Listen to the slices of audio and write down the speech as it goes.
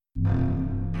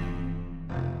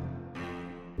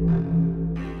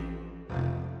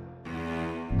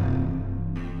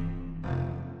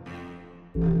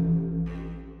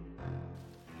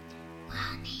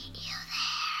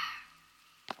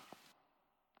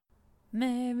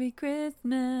Merry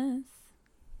Christmas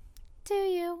to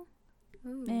you.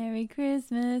 Ooh. Merry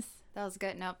Christmas. That was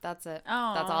good. Nope, that's it.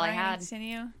 Oh, that's all I had.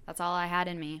 Continue. That's all I had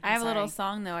in me. I have a little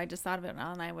song, though. I just thought of it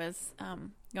while I was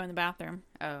going to the bathroom.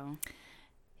 Oh.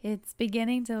 It's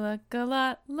beginning to look a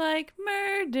lot like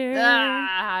murder.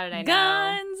 How did I know?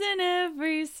 Guns in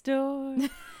every store.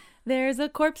 There's a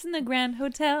corpse in the Grand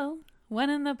Hotel. One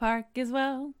in the park as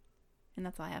well. And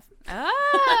that's all I have.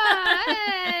 Oh,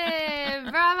 hey,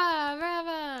 bravo,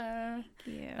 bravo.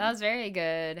 Thank you. That was very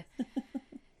good.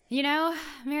 You know,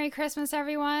 Merry Christmas,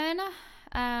 everyone.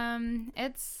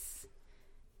 It's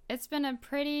been a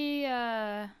pretty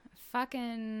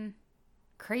fucking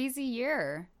crazy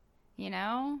year. You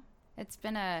know, it's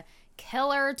been a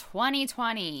killer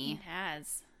 2020. It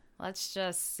has. Let's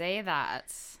just say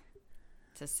that.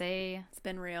 To say It's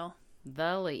been real.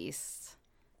 the least.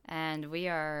 And we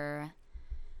are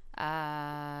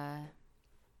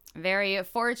very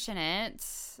fortunate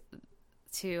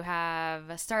to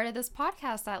have started this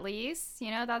podcast, at least.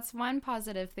 You know, that's one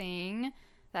positive thing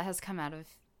that has come out of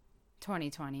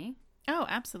 2020. Oh,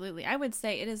 absolutely. I would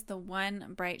say it is the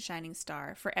one bright shining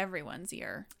star for everyone's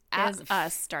year. Is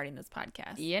us starting this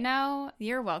podcast. You know,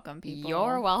 You're welcome, people.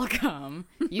 you're welcome.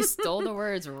 You stole the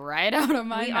words right out of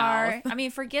my mouth. I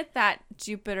mean, forget that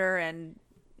Jupiter and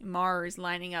Mars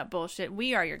lining up bullshit.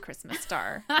 We are your Christmas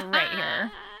star right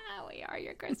here. We are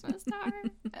your Christmas star.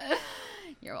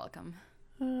 You're welcome.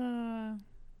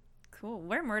 Cool.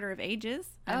 We're Murder of Ages.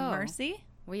 I'm Oh. Mercy.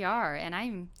 We are, and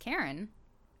I'm Karen.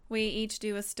 We each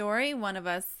do a story. One of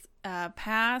us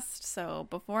passed, so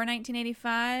before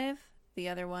 1985. The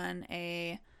other one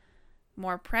a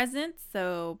more present,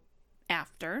 so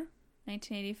after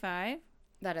 1985.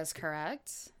 That is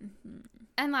correct. Mm-hmm.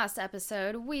 And last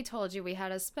episode, we told you we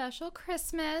had a special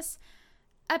Christmas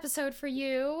episode for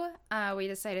you. We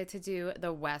decided to do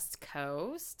the West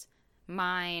Coast.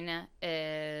 Mine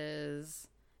is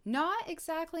not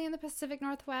exactly in the Pacific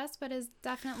Northwest, but is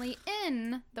definitely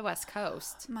in the West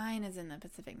Coast. Mine is in the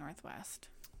Pacific Northwest.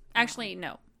 Actually,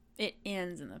 no. It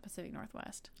ends in the Pacific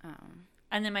Northwest. Oh.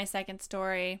 And then my second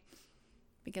story,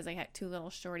 because I got two little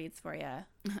shorties for you,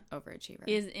 Overachiever.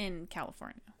 is in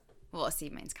California. Well, see,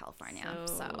 mine's California,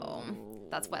 so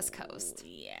that's West Coast.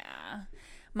 Yeah.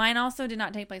 Mine also did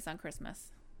not take place on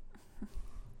Christmas.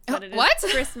 But it is What?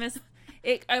 Christmas.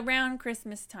 Around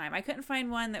Christmas time. I couldn't find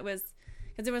one that was,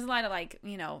 because there was a lot of, like,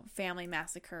 you know, family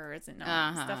massacres and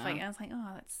stuff like that. I was like,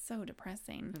 oh, that's so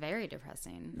depressing. Very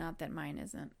depressing. Not that mine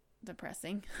isn't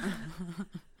depressing.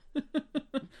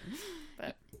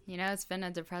 But you know, it's been a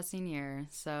depressing year,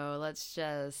 so let's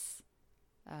just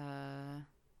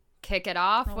kick it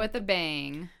off with a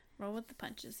bang. roll with the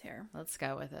punches here. Let's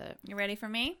go with it. You ready for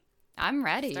me? I'm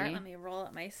ready. Let me roll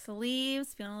up my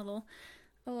sleeves. Feeling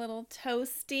a little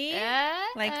toasty,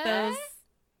 like those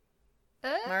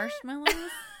marshmallows.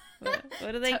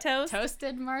 What do they toast?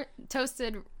 Toasted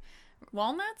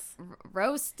Walnuts?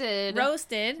 Roasted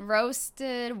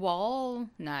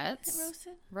walnuts.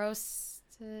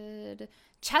 Roasted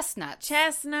chestnuts.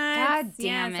 God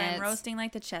damn yes, it. I'm roasting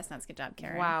like the chestnuts. Good job,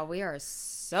 Karen. Wow, we are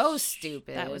so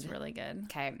stupid. That was really good.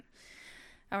 Okay.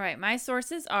 All right, my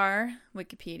sources are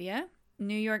Wikipedia,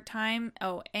 New York Times,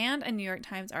 and a New York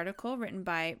Times article written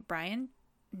by Brian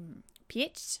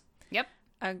Pietsch. Yep.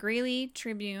 A Greeley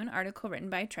Tribune article written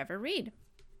by Trevor Reed.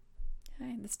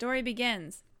 Okay, the story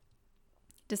begins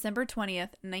December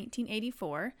 20th,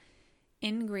 1984,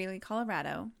 in Greeley,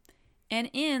 Colorado, and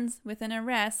ends with an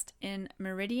arrest in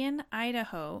Meridian,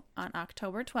 Idaho on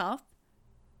October 12th,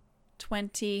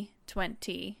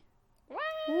 2020. What?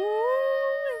 Ooh,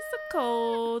 it's a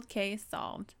cold case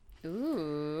solved.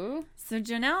 Ooh. So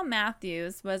Janelle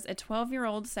Matthews was a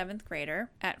 12-year-old 7th grader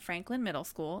at Franklin Middle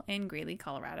School in Greeley,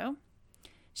 Colorado.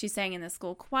 She sang in the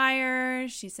school choir.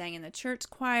 She sang in the church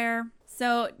choir.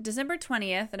 So December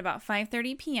 20th at about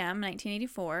 5:30 p.m.,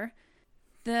 1984,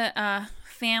 the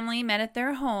family met at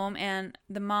their home, and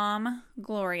the mom,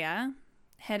 Gloria,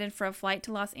 headed for a flight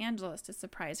to Los Angeles to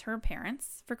surprise her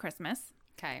parents for Christmas.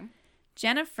 Okay.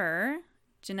 Jennifer,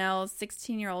 Janelle's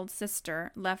 16-year-old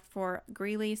sister, left for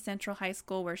Greeley Central High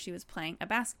School where she was playing a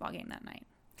basketball game that night.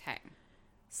 Okay.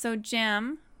 So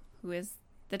Jim, who is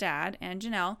the dad, and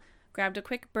Janelle grabbed a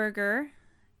quick burger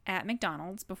at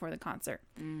McDonald's before the concert.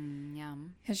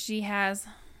 Yum. Because she has...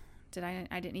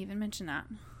 I didn't even mention that.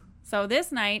 So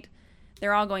this night,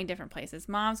 they're all going different places.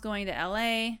 Mom's going to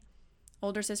L.A.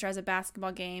 older sister has a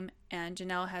basketball game, and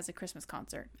Janelle has a Christmas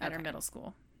concert at her middle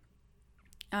school.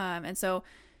 And so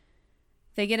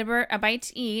they get a bite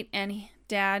to eat, and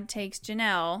Dad takes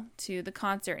Janelle to the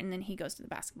concert, and then he goes to the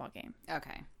basketball game.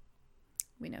 Okay.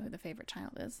 We know who the favorite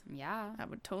child is. Yeah. That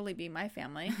would totally be my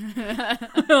family. I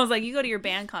was like, you go to your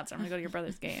band concert, I'm going to go to your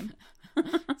brother's game.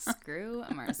 Screw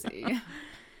Marcy.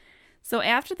 So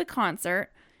after the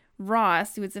concert,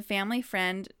 Ross, who was a family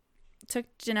friend, took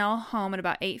Janelle home at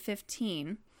about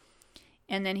 8:15,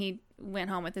 and then he went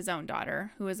home with his own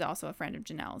daughter, who was also a friend of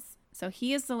Janelle's. So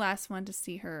he is the last one to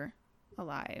see her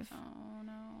alive. Oh,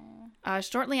 no.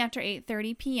 Shortly after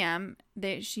 8:30 p.m.,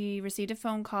 she received a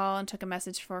phone call and took a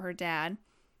message for her dad,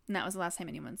 and that was the last time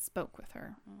anyone spoke with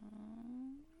her.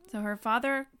 So her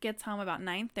father gets home about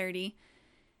 9:30,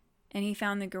 and he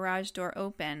found the garage door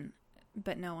open,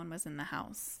 but no one was in the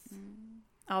house.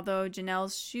 Although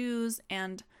Janelle's shoes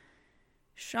and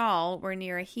shawl were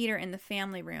near a heater in the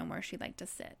family room where she liked to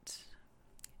sit.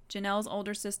 Janelle's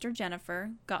older sister,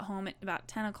 Jennifer, got home at about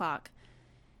 10 o'clock,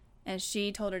 and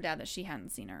she told her dad that she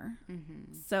hadn't seen her.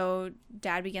 Mm-hmm. So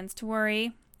Dad begins to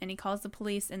worry, and he calls the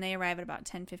police, and they arrive at about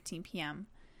 10:15 p.m.,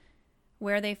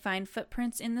 where they find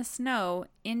footprints in the snow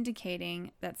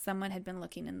indicating that someone had been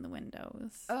looking in the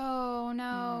windows. Oh,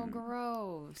 no.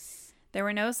 Gross. There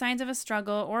were no signs of a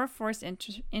struggle or a forced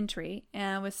entry,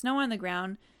 and with snow on the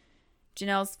ground,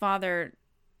 Janelle's father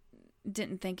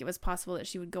didn't think it was possible that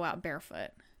she would go out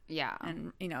barefoot. Yeah.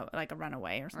 And, like a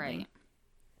runaway or something. Right.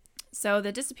 So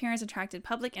the disappearance attracted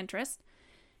public interest,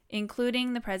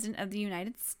 including the President of the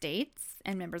United States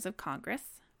and members of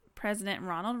Congress. President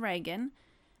Ronald Reagan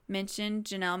mentioned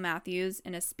Janelle Matthews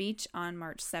in a speech on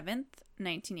March 7th,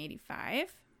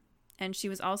 1985. And she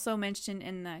was also mentioned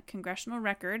in the congressional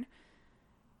record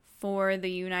for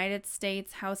the United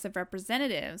States House of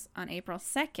Representatives on April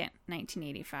 2nd,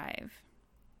 1985.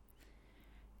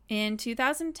 In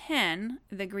 2010,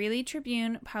 the Greeley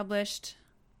Tribune published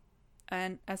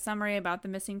a summary about the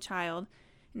missing child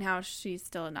and how she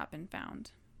still had not been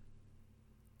found.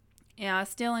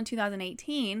 Still in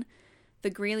 2018, the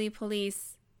Greeley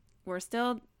police were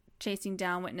still chasing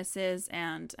down witnesses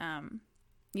and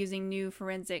using new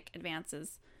forensic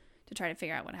advances to try to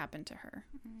figure out what happened to her.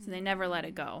 So they never let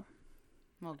it go.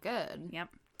 Well, good. Yep.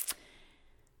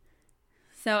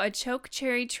 So a choke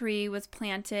cherry tree was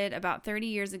planted about 30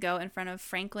 years ago in front of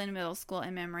Franklin Middle School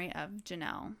in memory of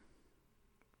Janelle.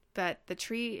 But the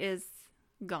tree is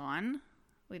gone.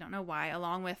 We don't know why,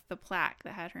 along with the plaque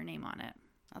that had her name on it.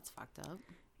 That's fucked up.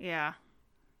 Yeah.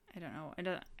 I don't know.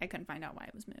 I couldn't find out why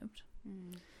it was moved.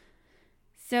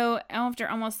 So after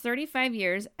almost 35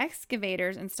 years,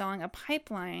 excavators installing a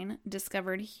pipeline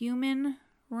discovered human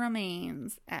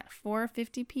remains at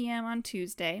 4:50 p.m. on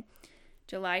Tuesday,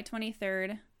 July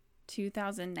 23rd,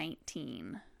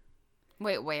 2019.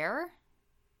 Wait, where?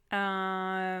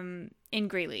 In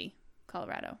Greeley,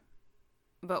 Colorado.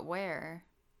 But where?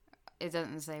 It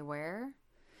doesn't say where?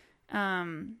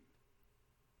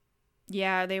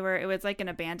 Yeah, it was like an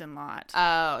abandoned lot.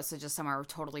 Oh, so just somewhere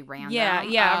totally random? Yeah,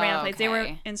 oh, a random place. Okay. They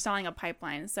were installing a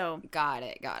pipeline, so. Got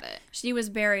it. She was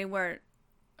buried where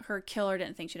her killer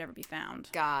didn't think she'd ever be found.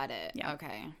 Got it. Yeah.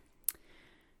 Okay.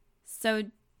 So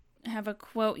I have a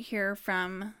quote here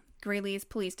from Greeley's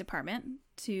police department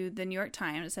to the New York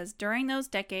Times. It says, "During those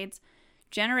decades,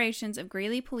 generations of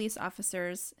Greeley police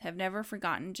officers have never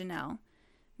forgotten Janelle.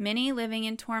 Many living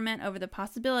in torment over the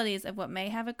possibilities of what may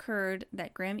have occurred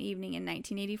that grim evening in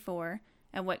 1984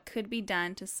 and what could be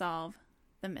done to solve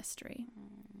the mystery.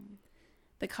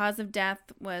 The cause of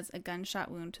death was a gunshot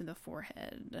wound to the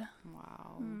forehead."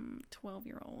 Wow.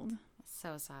 12-year-old.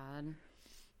 So sad.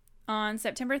 On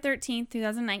September 13th,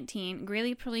 2019,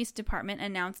 Greeley Police Department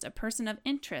announced a person of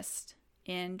interest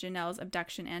in Janelle's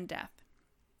abduction and death.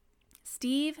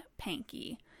 Steve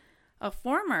Pankey, a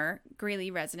former Greeley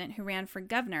resident who ran for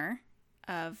governor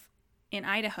in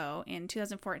Idaho in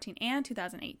 2014 and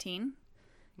 2018.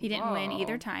 He didn't win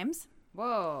either times.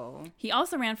 Whoa. He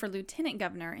also ran for lieutenant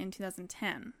governor in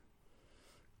 2010.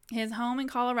 His home in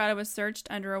Colorado was searched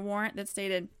under a warrant that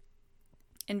stated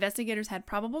investigators had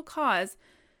probable cause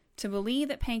to believe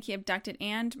that Pankey abducted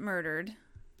and murdered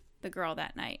the girl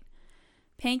that night.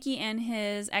 Pankey and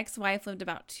his ex-wife lived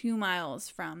about 2 miles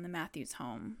from the Matthews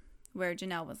home, where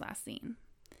Janelle was last seen.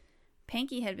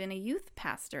 Pankey had been a youth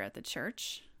pastor at the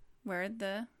church where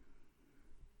the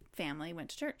family went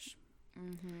to church.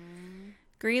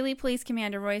 Greeley Police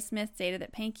Commander Roy Smith stated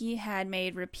that Pankey had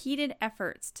made repeated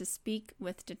efforts to speak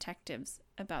with detectives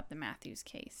about the Matthews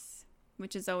case,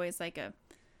 which is always like a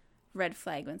red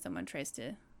flag when someone tries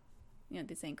to,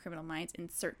 they say in Criminal Minds,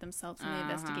 insert themselves in the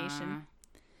investigation.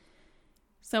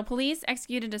 So police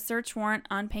executed a search warrant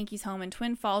on Pankey's home in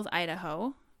Twin Falls,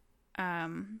 Idaho.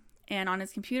 And on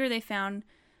his computer, they found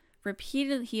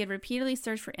he had repeatedly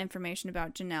searched for information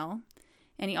about Janelle.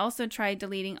 And he also tried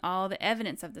deleting all the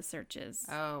evidence of the searches.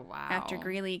 Oh, wow. After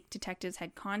Greeley detectives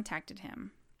had contacted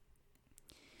him.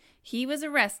 He was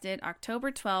arrested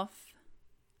October 12th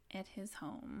at his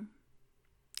home,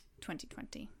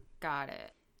 2020. Got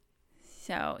it.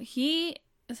 So he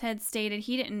had stated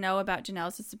he didn't know about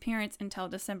Janelle's disappearance until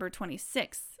December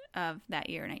 26th of that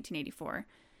year, 1984.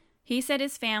 He said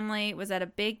his family was at a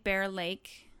Big Bear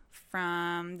Lake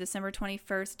from December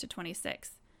 21st to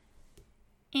 26th.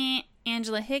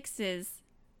 Angela Hicks's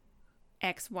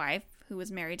ex-wife, who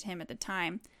was married to him at the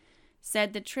time,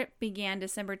 said the trip began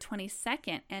December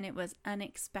 22nd and it was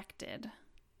unexpected.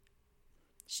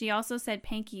 She also said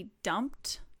Pankey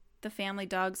dumped the family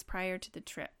dogs prior to the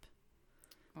trip.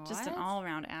 What? Just an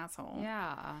all-around asshole.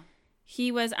 Yeah.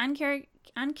 He was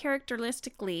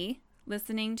uncharacteristically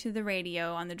listening to the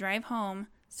radio on the drive home,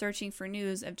 searching for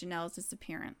news of Janelle's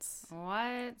disappearance.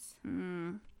 What?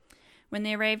 When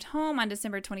they arrived home on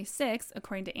December 26th,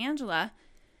 according to Angela,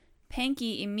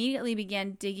 Pankey immediately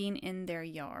began digging in their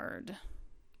yard.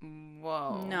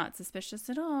 Whoa. Not suspicious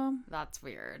at all. That's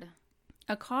weird.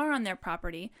 A car on their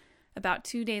property, about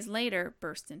 2 days later,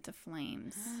 burst into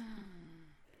flames.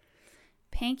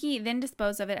 Pankey then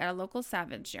disposed of it at a local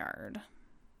salvage yard.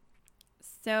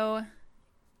 So,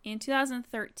 in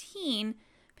 2013,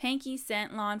 Pankey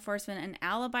sent law enforcement an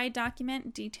alibi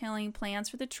document detailing plans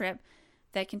for the trip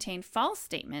that contained false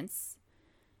statements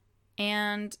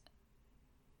and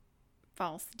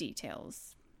false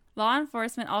details. Law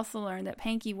enforcement also learned that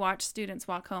Pankey watched students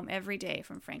walk home every day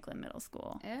from Franklin Middle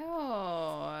School.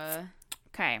 Ew.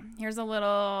 Okay, here's a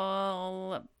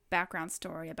little background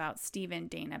story about Stephen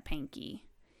Dana Pankey.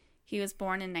 He was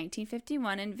born in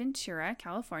 1951 in Ventura,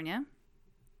 California.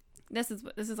 This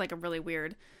is like a really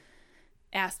weird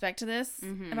aspect to this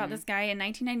about this guy. In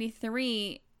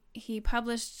 1993, he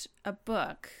published a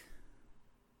book,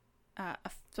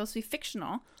 supposed to be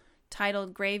fictional,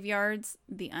 titled Graveyards,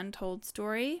 The Untold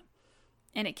Story,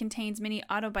 and it contains many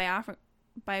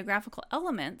autobiographical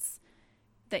elements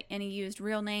and he used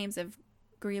real names of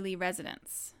Greeley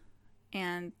residents.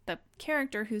 And the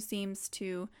character who seems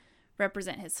to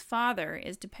represent his father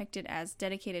is depicted as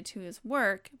dedicated to his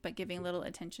work, but giving little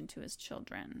attention to his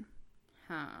children.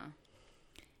 Huh.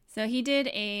 So he did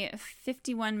a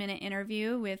 51-minute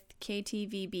interview with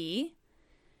KTVB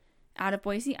out of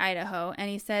Boise, Idaho, and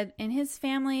he said in his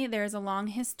family there is a long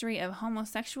history of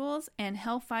homosexuals and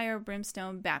hellfire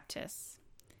brimstone Baptists.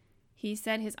 He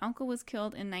said his uncle was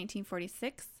killed in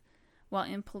 1946 while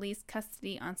in police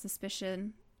custody on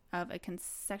suspicion of a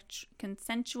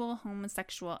consensual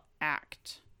homosexual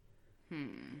act.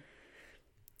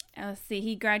 Let's see.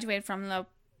 He graduated from La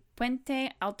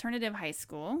Puente Alternative High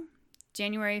School.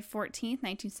 January 14th,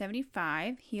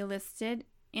 1975, he enlisted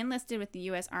with the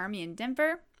U.S. Army in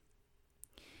Denver,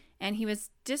 and he was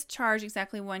discharged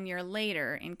exactly 1 year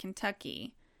later in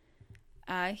Kentucky.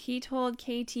 He told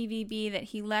KTVB that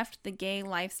he left the gay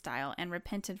lifestyle and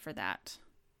repented for that.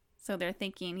 So they're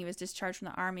thinking he was discharged from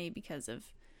the Army because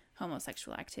of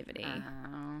homosexual activity.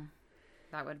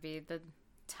 That would be the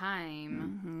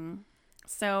time.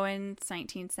 So in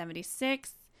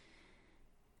 1976...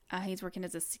 he's working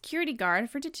as a security guard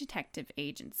for the detective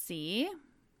agency.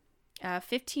 A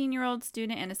 15-year-old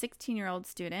student and a 16-year-old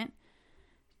student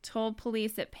told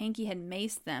police that Pankey had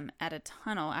maced them at a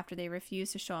tunnel after they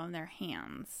refused to show him their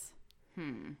hands.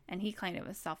 And he claimed it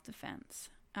was self-defense.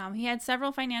 He had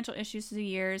several financial issues through the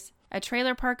years. A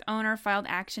trailer park owner filed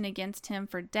action against him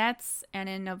for debts, and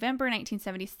in November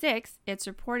 1976, it's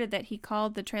reported that he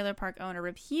called the trailer park owner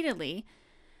repeatedly.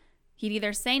 He'd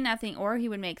either say nothing or he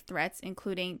would make threats,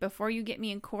 including, "Before you get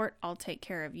me in court, I'll take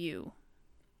care of you."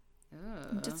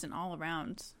 Ugh. Just an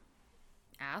all-around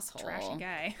Asshole. trashy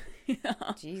guy.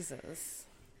 Jesus.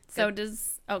 So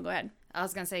go ahead. I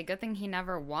was going to say, good thing he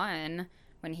never won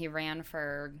when he ran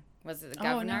for, was it the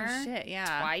governor? Oh, no shit,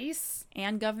 yeah. Twice?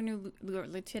 And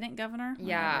lieutenant governor?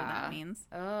 Yeah. Whatever that means.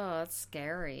 Oh, that's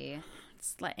scary.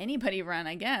 Just let anybody run,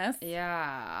 I guess.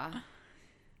 Yeah.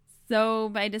 So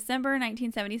by December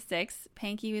 1976,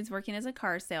 Pankey was working as a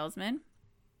car salesman.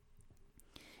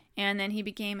 And then he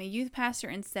became a youth pastor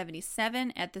in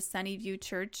 1977 at the Sunnyview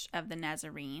Church of the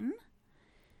Nazarene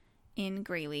in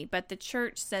Greeley. But the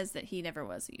church says that he never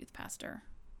was a youth pastor.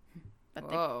 But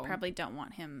they probably don't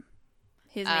want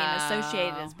his name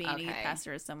associated as being a youth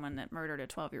pastor as someone that murdered a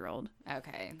 12-year-old.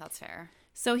 Okay, that's fair.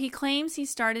 So he claims he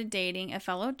started dating a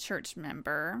fellow church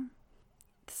member.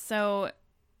 So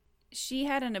she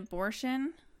had an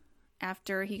abortion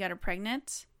after he got her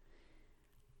pregnant.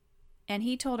 And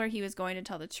he told her he was going to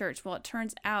tell the church. Well, it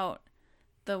turns out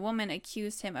the woman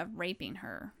accused him of raping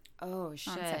her. Oh,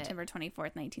 shit. On September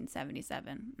 24th,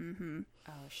 1977. Mm-hmm.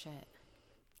 Oh, shit.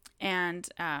 And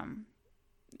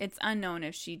it's unknown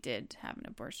if she did have an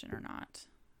abortion or not.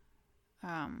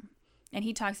 And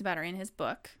he talks about her in his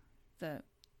book, The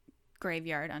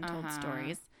Graveyard Untold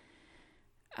Stories.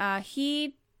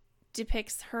 He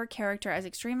depicts her character as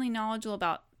extremely knowledgeable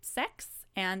about sex,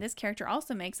 and this character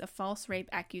also makes a false rape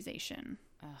accusation.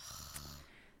 Ugh.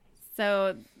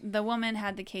 So the woman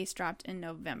had the case dropped in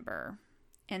November,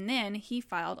 and then he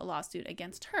filed a lawsuit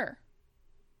against her.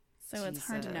 So It's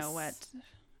hard to know what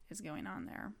is going on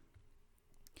there.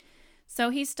 So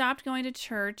he stopped going to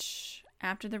church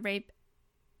after the rape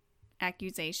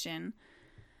accusation,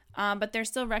 but there's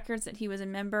still records that he was a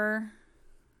member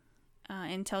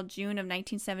until June of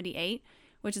 1978,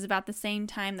 which is about the same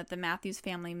time that the Matthews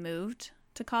family moved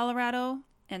to Colorado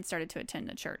and started to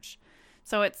attend a church.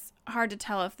 So it's hard to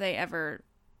tell if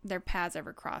their paths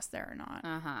ever crossed there or not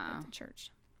at the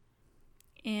church.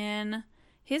 In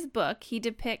his book, he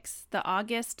depicts the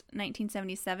August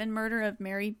 1977 murder of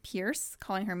Mary Pierce,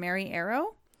 calling her Mary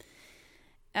Arrow.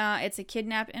 It's a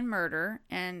kidnap and murder,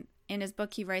 and in his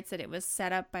book, he writes that it was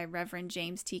set up by Reverend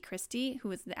James T. Christie, who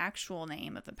was the actual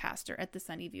name of the pastor at the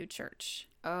Sunnyview Church.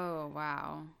 Oh,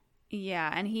 wow.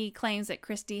 Yeah, and he claims that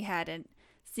Christie had a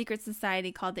secret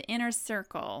society called the Inner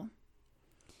Circle,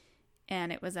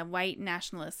 and it was a white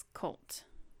nationalist cult.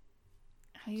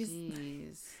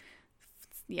 Jeez.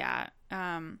 Yeah.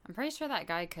 I'm pretty sure that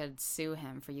guy could sue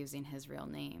him for using his real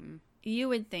name. You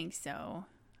would think so.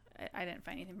 I didn't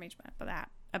find any information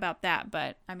about that,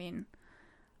 but I mean,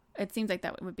 it seems like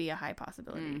that would be a high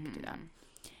possibility he could do that.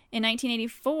 In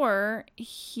 1984,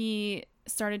 he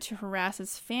started to harass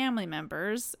his family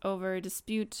members over a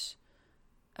dispute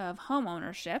of home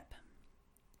ownership.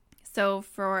 So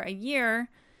for a year,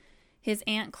 his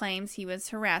aunt claims he was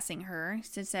harassing her.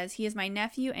 She says, "He is my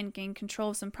nephew and gained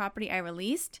control of some property I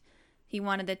released. He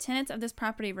wanted the tenants of this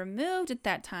property removed at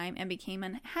that time and became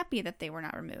unhappy that they were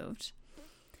not removed.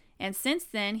 And since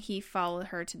then, he followed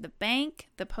her to the bank,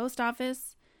 the post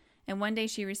office, and one day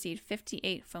she received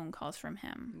 58 phone calls from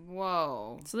him."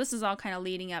 Whoa. So this is all kind of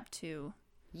leading up to...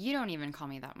 You don't even call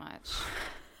me that much.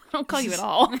 I don't call you at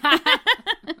all.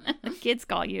 Kids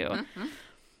call you.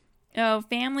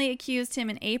 Family accused him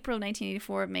in April of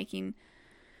 1984 of making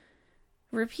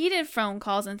repeated phone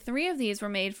calls, and 3 of these were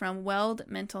made from Weld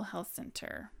Mental Health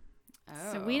Center.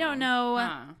 Oh. So we don't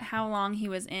know how long he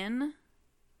was in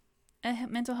a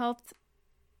mental health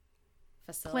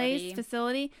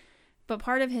facility, but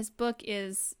part of his book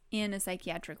is in a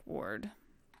psychiatric ward,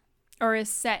 or is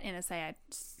set in a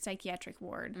psychiatric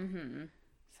ward. Mm-hmm.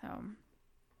 So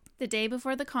the day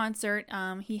before the concert,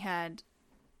 he had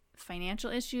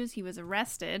financial issues. He was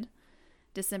arrested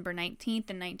December 19th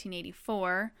in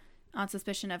 1984 on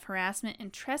suspicion of harassment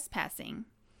and trespassing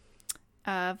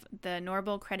of the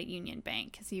Norble Credit Union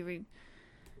Bank, because he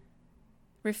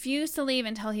refused to leave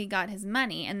until he got his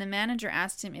money, and the manager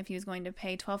asked him if he was going to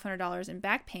pay $1,200 in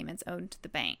back payments owed to the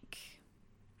bank.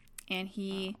 And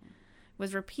he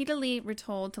was repeatedly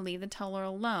told to leave the teller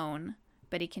alone,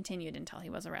 but he continued until he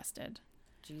was arrested.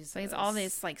 Jesus. So he's all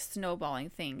these like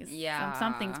snowballing things. Yeah.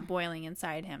 Something's boiling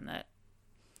inside him that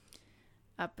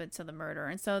up until the murder.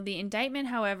 And so the indictment,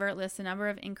 however, lists a number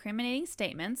of incriminating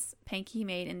statements Pankey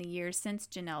made in the years since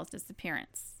Janelle's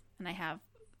disappearance. And I have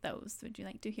those. Would you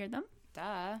like to hear them?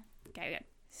 Duh. Okay, good.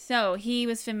 So he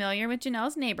was familiar with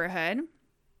Janelle's neighborhood.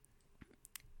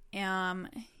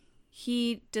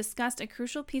 He discussed a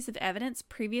crucial piece of evidence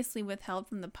previously withheld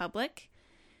from the public.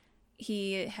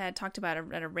 He had talked about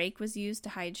that a rake was used to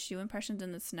hide shoe impressions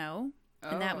in the snow,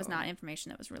 and that was not information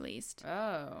that was released.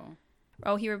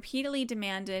 He repeatedly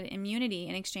demanded immunity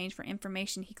in exchange for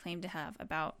information he claimed to have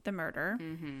about the murder.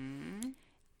 Mm-hmm.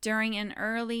 During an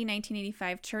early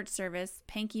 1985 church service,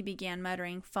 Pankey began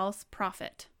muttering "false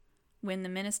prophet" when the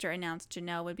minister announced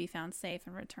Janelle would be found safe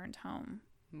and returned home.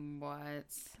 What?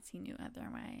 Because he knew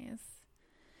otherwise.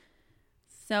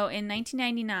 So in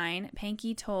 1999,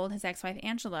 Pankey told his ex-wife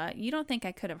Angela, "You don't think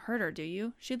I could have hurt her, do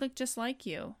you? She looked just like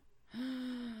you."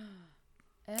 Ew.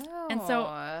 And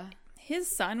so his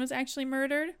son was actually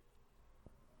murdered.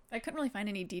 I couldn't really find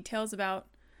any details about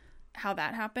how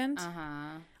that happened.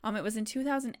 It was in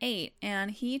 2008,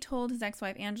 and he told his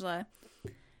ex-wife Angela,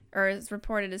 or is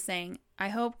reported as saying, "I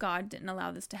hope God didn't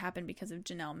allow this to happen because of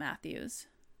Janelle Matthews."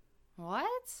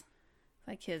 What?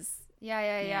 Like his...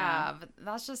 Yeah. But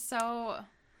that's just so...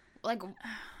 Like,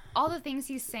 all the things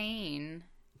he's saying,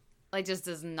 like, just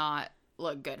does not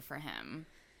look good for him.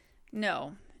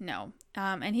 No.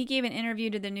 And he gave an interview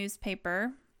to the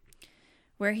newspaper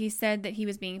where he said that he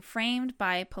was being framed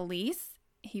by police.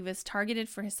 He was targeted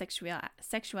for his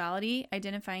sexuality,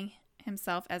 identifying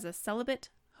himself as a celibate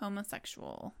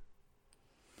homosexual.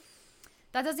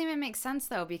 That doesn't even make sense,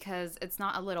 though, because it's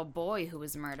not a little boy who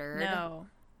was murdered. No.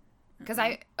 Because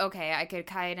I could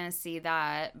kind of see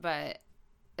that, but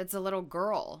it's a little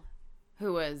girl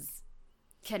who was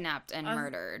kidnapped and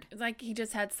murdered. Like, he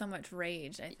just had so much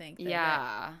rage, I think.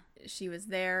 That she was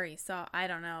there. He saw, I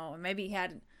don't know, maybe he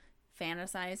had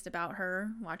fantasized about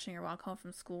her, watching her walk home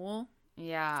from school.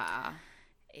 Yeah.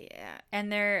 Yeah.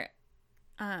 And they're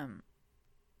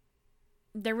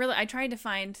really, I tried to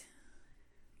find,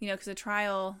 because the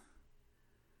trial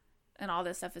and all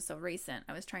this stuff is so recent.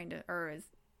 I was trying to,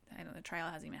 I know the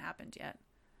trial hasn't even happened yet.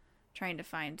 Trying to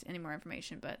find any more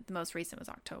information, but the most recent was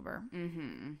October.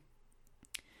 Mm-hmm.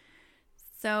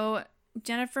 So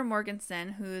Jennifer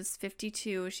Morganson, who's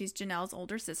 52, she's Janelle's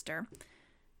older sister,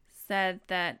 said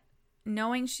that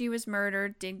knowing she was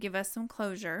murdered did give us some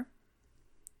closure.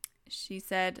 She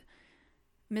said,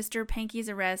 Mr. Pankey's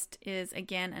arrest is,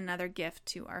 again, another gift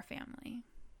to our family.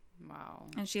 Wow.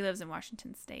 And she lives in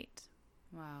Washington State.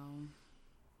 Wow.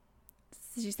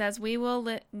 She says, we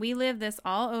live this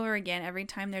all over again every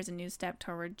time there's a new step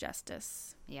toward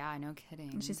justice. Yeah, no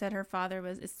kidding. And she said her father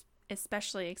was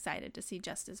especially excited to see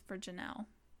justice for Janelle.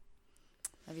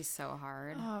 That'd be so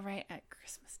hard. Oh, right at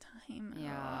Christmas time.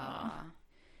 Yeah. Oh.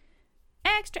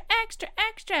 Extra, extra,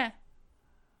 extra.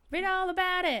 Read all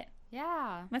about it.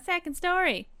 Yeah. My second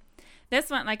story. This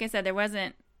one, like I said, it was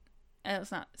not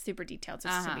super detailed, so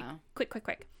it's just gonna be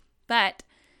quick. But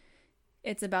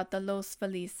it's about the Los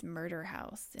Feliz murder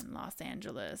house in Los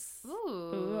Angeles.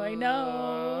 Ooh, I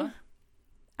know.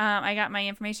 I got my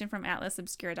information from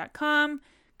atlasobscura.com.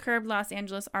 Curb Los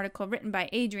Angeles article written by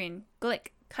Adrian Glick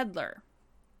Cudler.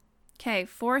 Okay,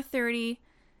 4:30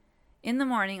 in the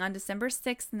morning on December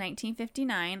 6th,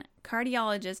 1959,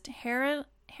 cardiologist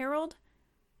Harold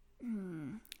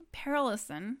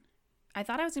Perelson. I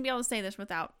thought I was going to be able to say this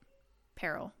without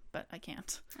peril, but I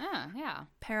can't. Oh, yeah.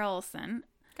 Perelson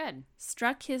Good.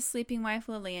 struck his sleeping wife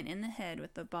Lillian in the head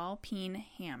with a ball-peen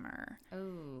hammer.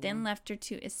 Ooh. Then left her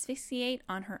to asphyxiate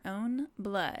on her own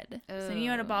blood. Ooh. So you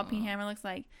know what a ball-peen hammer looks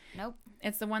like? Nope.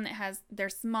 It's the one that they're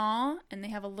small and they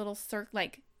have a little circle,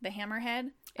 like the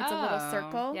hammerhead. It's a little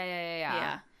circle.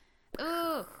 Yeah.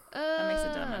 Ooh. That makes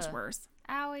it that much worse.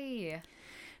 Owie.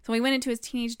 So he went into his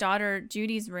teenage daughter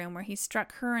Judy's room where he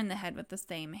struck her in the head with the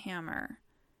same hammer.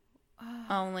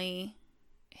 Only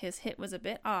his hit was a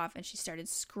bit off and she started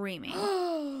screaming.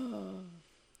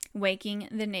 Waking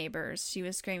the neighbors. She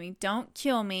was screaming, "Don't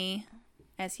kill me,"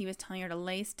 as he was telling her to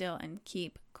lay still and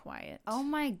keep quiet. Oh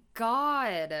my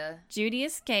God. Judy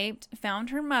escaped, found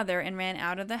her mother, and ran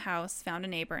out of the house, found a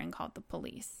neighbor, and called the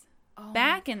police.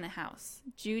 Back in the house,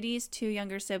 Judy's two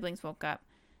younger siblings woke up,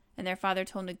 and their father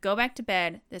told them to go back to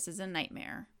bed. This is a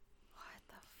nightmare. What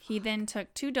the fuck? He then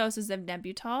took 2 doses of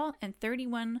Nembutal and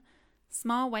 31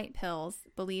 small white pills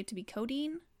believed to be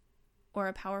codeine or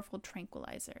a powerful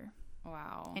tranquilizer.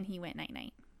 Wow. And he went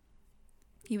night-night.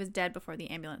 He was dead before the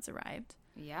ambulance arrived.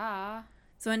 Yeah.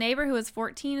 So a neighbor who was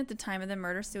 14 at the time of the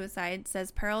murder-suicide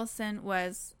says Perelson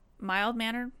was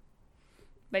mild-mannered,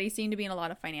 but he seemed to be in a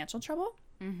lot of financial trouble.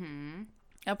 Mm-hmm.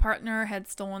 A partner had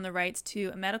stolen the rights to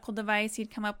a medical device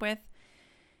he'd come up with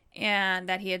and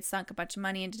that he had sunk a bunch of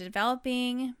money into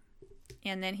developing.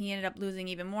 And then he ended up losing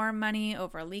even more money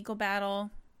over a legal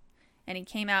battle. And he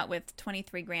came out with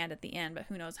 $23,000 at the end, but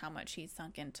who knows how much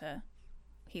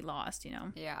he lost,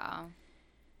 Yeah.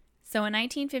 So in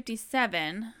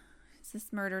 1957,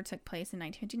 this murder took place in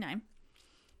 1959,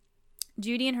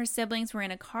 Judy and her siblings were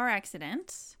in a car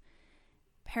accident.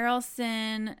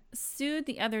 Perelson sued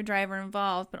the other driver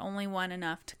involved, but only won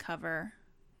enough to cover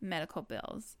medical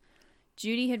bills.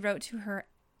 Judy had wrote to her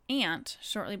aunt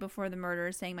shortly before the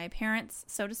murder saying, "My parents,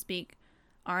 so to speak,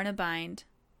 are in a bind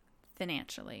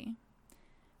financially."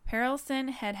 Perelson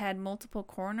had multiple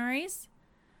coronaries,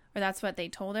 or that's what they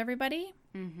told everybody.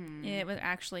 Mm-hmm. It was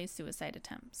actually suicide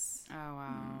attempts. Oh,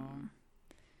 wow.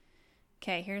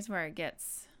 Okay, here's where it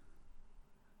gets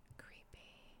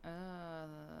creepy.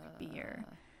 Creepier.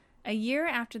 A year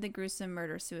after the gruesome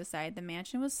murder-suicide, the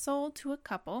mansion was sold to a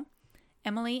couple,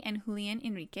 Emily and Julian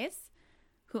Enriquez,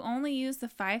 who only used the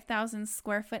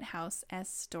 5,000-square-foot house as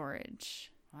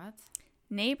storage. What?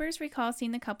 Neighbors recall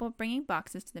seeing the couple bringing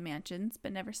boxes to the mansions,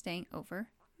 but never staying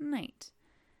overnight.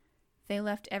 They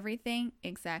left everything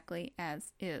exactly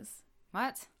as is.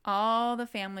 What? All the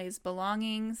family's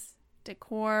belongings,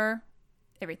 decor,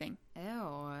 everything.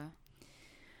 Ew.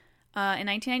 In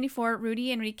 1994,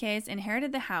 Rudy Enriquez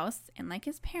inherited the house and, like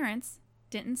his parents,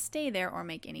 didn't stay there or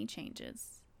make any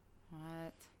changes.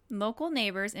 What? Local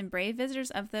neighbors and brave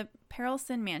visitors of the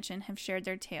Perelson mansion have shared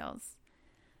their tales.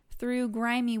 Through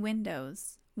grimy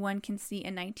windows, one can see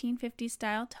a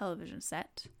 1950s-style television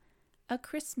set, a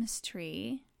Christmas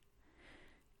tree,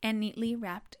 and neatly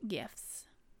wrapped gifts.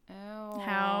 Oh.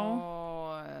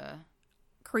 How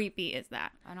creepy is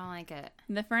that? I don't like it.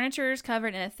 The furniture is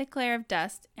covered in a thick layer of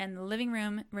dust, and the living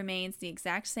room remains the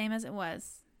exact same as it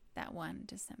was that one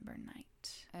December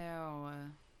night.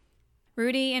 Ew.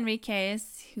 Rudy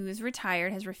Enriquez, who is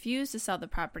retired, has refused to sell the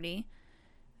property,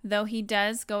 though he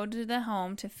does go to the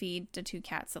home to feed the 2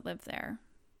 cats that live there.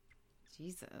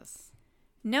 Jesus.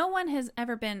 No one has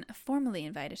ever been formally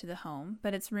invited to the home,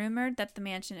 but it's rumored that the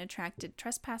mansion attracted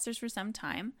trespassers for some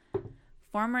time.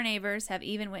 Former neighbors have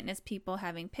even witnessed people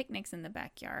having picnics in the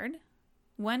backyard.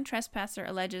 One trespasser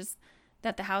alleges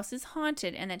that the house is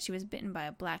haunted and that she was bitten by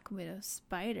a black widow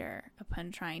spider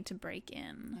upon trying to break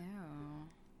in. Ew.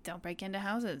 Don't break into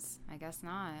houses. I guess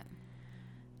not.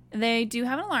 They do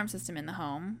have an alarm system in the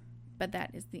home, but that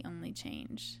is the only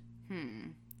change.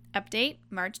 Update,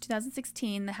 March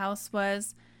 2016, the house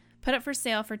was put up for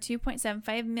sale for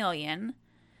 $2.75 million,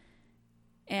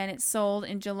 and it sold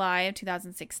in July of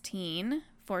 2016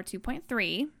 for $2.3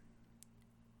 million,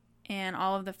 and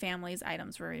all of the family's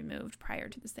items were removed prior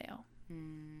to the sale.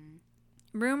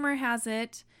 Rumor has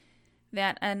it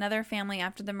that another family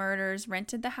after the murders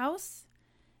rented the house,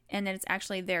 and that it's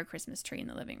actually their Christmas tree in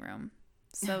the living room.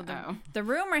 So the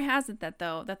rumor has it that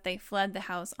they fled the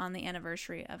house on the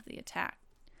anniversary of the attack,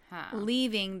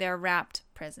 leaving their wrapped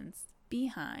presents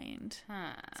behind.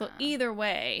 So either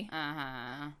way,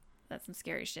 that's some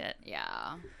scary shit.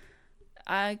 Yeah.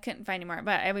 I couldn't find any more,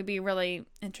 but it would be really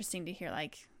interesting to hear,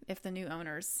 like, if the new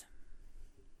owners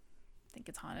think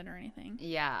it's haunted or anything.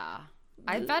 Yeah.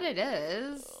 I bet it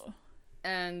is.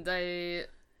 And I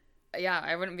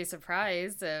wouldn't be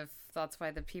surprised if that's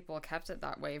why the people kept it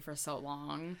that way for so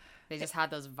long. They just had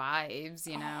those vibes,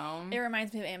 you know? It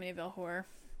reminds me of Amityville Horror.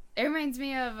 It reminds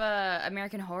me of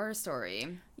American Horror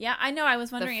Story. Yeah, I know. I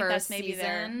was wondering the if first that's maybe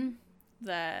season,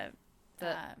 the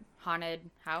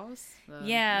haunted house. The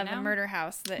murder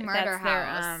house. Murder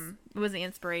house. Was the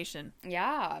inspiration.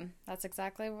 Yeah, that's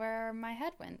exactly where my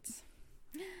head went.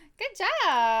 Good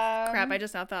job. Crap, I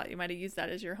just now thought you might have used that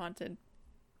as your haunted.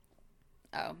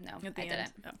 Oh, no, I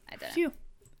didn't. Oh. I didn't. Phew.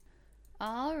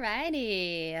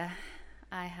 Alrighty.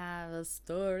 I have a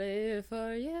story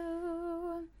for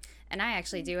you. And I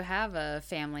actually do have a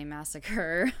family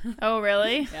massacre. Oh,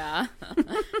 really? Yeah.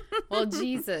 Well,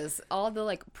 Jesus, all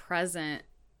the present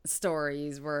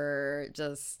stories were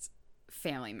just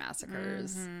family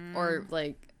massacres. Or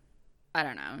I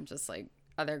don't know, just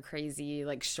other crazy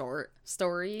short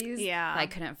stories. Yeah. I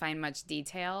couldn't find much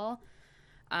detail.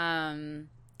 And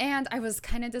I was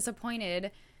kind of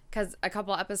disappointed because a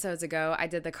couple episodes ago I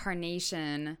did the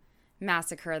Carnation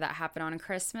massacre that happened on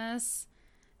Christmas.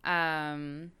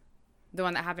 The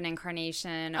one that happened in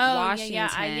Carnation, Washington.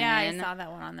 Yeah, I saw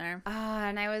that one on there.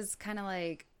 And I was kind of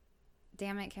like,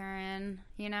 damn it, Karen,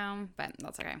 but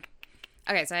that's okay.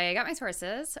 Okay, so I got my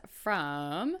sources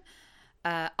from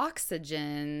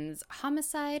Oxygen's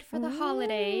Homicide for the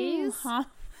Holidays.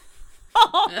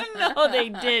 Oh, no, they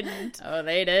didn't. Oh,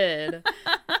 they did.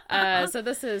 So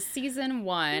this is season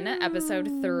 1, episode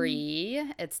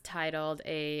 3. It's titled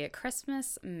A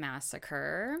Christmas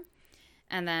Massacre.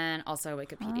 And then also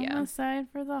Wikipedia. Homicide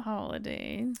for the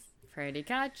Holidays. Pretty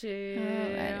catchy.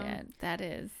 Oh, that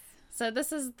is. So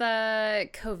this is the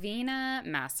Covina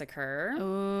Massacre.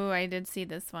 Oh, I did see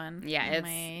this one. Yeah,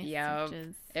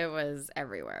 it was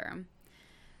everywhere.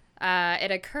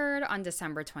 It occurred on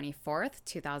December 24th,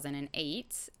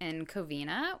 2008 in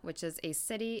Covina, which is a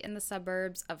city in the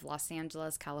suburbs of Los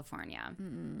Angeles, California.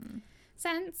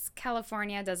 Since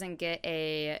California doesn't get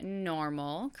a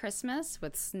normal Christmas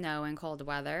with snow and cold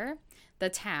weather, the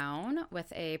town,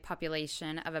 with a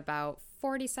population of about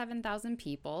 47,000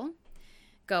 people,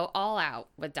 go all out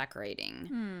with decorating.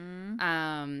 It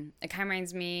kind of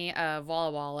reminds me of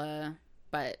Walla Walla,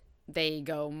 but they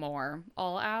go more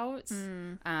all out.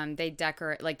 They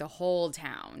decorate the whole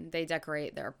town. They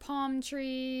decorate their palm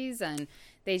trees, and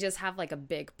they just have a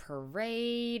big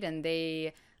parade, and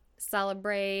they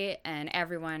celebrate, and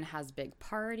everyone has big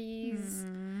parties.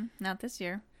 Not this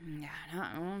year. Yeah,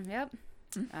 no, yep.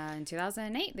 In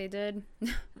 2008 they did.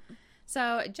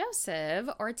 So Joseph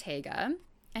Ortega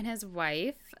and his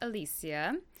wife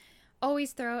Alicia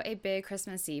always throw a big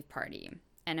Christmas Eve party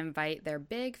and invite their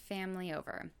big family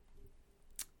over.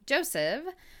 Joseph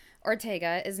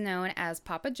Ortega is known as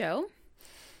Papa Joe.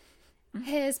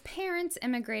 His parents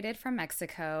immigrated from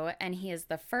Mexico, and he is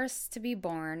the first to be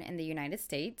born in the United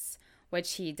States,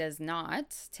 which he does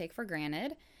not take for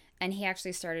granted. and he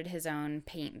actually started his own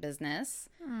paint business,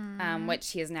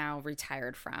 which he is now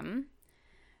retired from.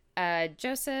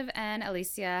 Joseph and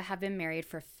Alicia have been married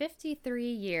for 53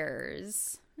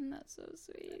 years. And that's so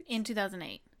sweet. In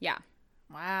 2008. Yeah.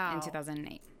 Wow. In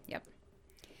 2008. Yep.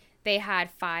 They had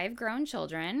 5 grown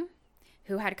children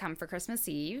who had come for Christmas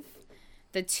Eve.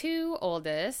 The 2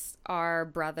 oldest are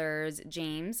brothers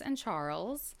James and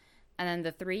Charles. And then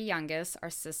the 3 youngest are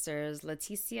sisters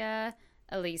Leticia,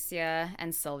 Alicia,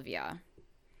 and Sylvia.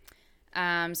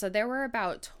 So there were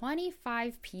about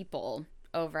 25 people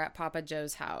over at Papa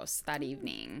Joe's house that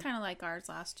evening. Kind of like ours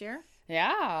last year.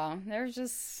 Yeah, there's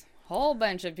just a whole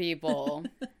bunch of people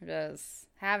just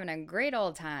having a great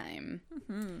old time.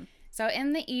 Mm-hmm. So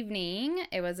in the evening,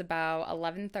 it was about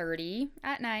 11:30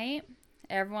 at night.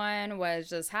 Everyone was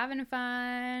just having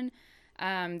fun.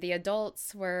 The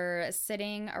adults were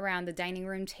sitting around the dining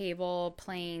room table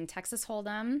playing Texas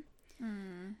Hold'em.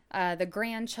 The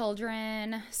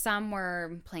grandchildren, some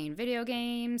were playing video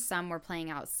games, some were playing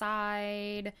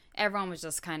outside. Everyone was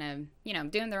just kind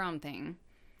of, doing their own thing.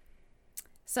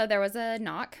 So there was a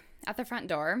knock at the front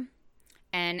door,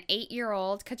 and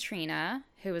 8-year-old Katrina,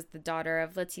 who was the daughter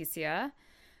of Leticia,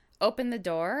 opened the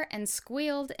door and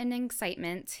squealed in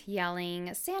excitement,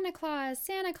 yelling, "Santa Claus,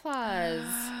 Santa Claus."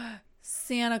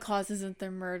 Santa Claus isn't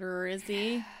the murderer, is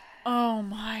he? Oh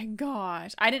my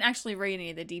gosh. I didn't actually read any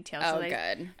of the details. Oh,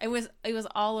 good. It was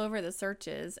all over the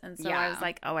searches. And so I was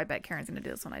like, oh, I bet Karen's going to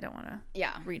do this one. I don't want to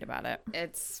read about it.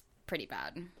 It's pretty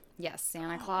bad. Yes,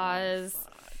 Santa Claus.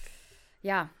 Fuck.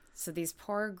 Yeah. So these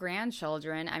poor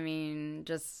grandchildren, I mean,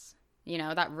 just,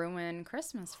 that ruined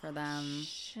Christmas for them.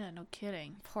 Shit, no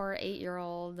kidding. Poor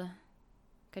 8-year-old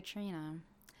Katrina.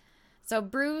 So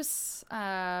Bruce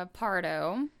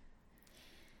Pardo,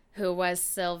 who was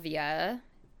Sylvia,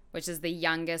 which is the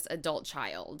youngest adult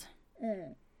child.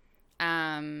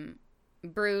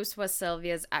 Bruce was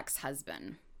Sylvia's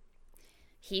ex-husband.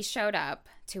 He showed up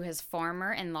to his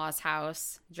former in-law's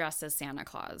house dressed as Santa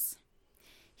Claus.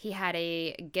 He had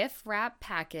a gift wrap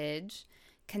package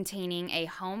containing a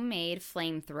homemade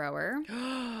flamethrower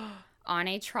on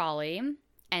a trolley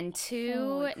and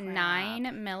 2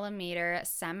 9mm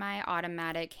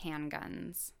semi-automatic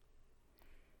handguns.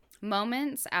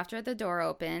 Moments after the door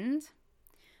opened,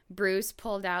 Bruce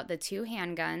pulled out the 2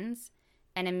 handguns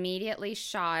and immediately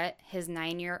shot his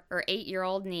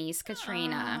 8-year-old niece,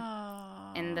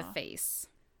 Katrina, in the face.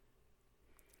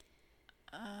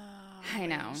 I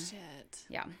know. Shit.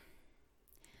 Yeah.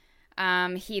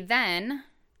 He then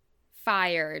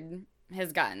fired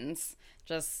his guns.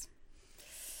 Just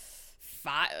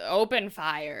open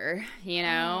fire,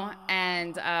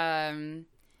 and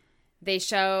they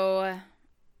show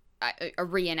a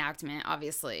reenactment,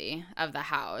 obviously, of the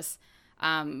house.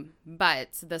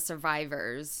 But the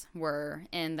survivors were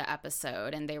in the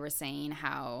episode, and they were saying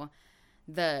how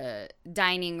the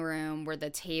dining room where the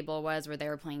table was, where they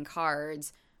were playing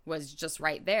cards, was just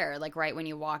right there, like right when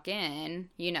you walk in,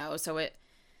 so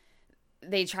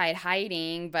they tried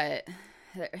hiding, but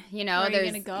where are you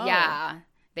gonna go? Yeah,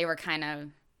 they were kind of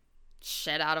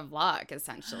shit out of luck,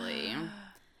 essentially.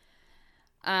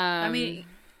 I mean,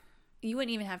 you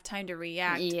wouldn't even have time to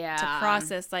react, to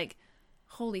process, like,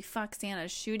 holy fuck,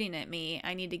 Santa's shooting at me.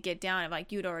 I need to get down.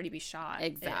 Like, you'd already be shot.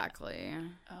 Exactly.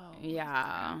 Oh,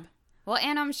 yeah. Well,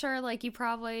 and I'm sure, like, you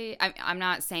probably, I'm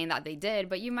not saying that they did,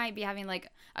 but you might be having,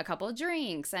 like, a couple of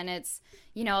drinks, and it's,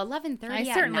 11:30 at night.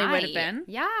 I certainly would have been.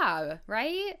 Yeah,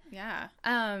 right? Yeah.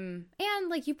 And,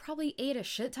 like, you probably ate a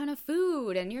shit ton of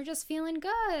food, and you're just feeling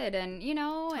good, and,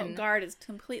 and guard is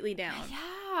completely down.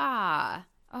 Yeah.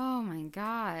 Oh, my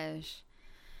gosh.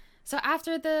 So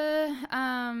after the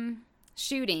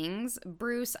shootings,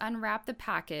 Bruce unwrapped the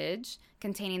package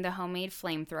containing the homemade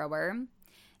flamethrower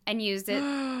and used it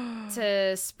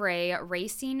to spray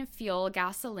racing fuel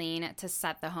gasoline to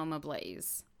set the home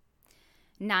ablaze.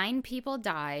 9 people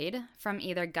died from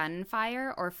either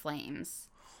gunfire or flames.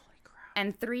 Holy crap.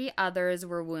 And 3 others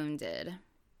were wounded.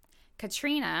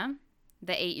 Katrina,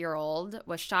 the 8-year-old,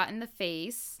 was shot in the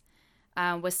face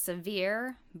with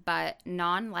severe but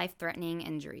non-life-threatening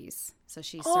injuries. So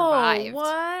she survived. Oh,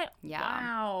 what? Yeah.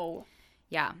 Wow.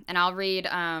 Yeah, and I'll read,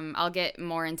 I'll get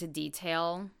more into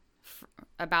detail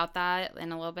about that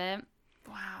in a little bit.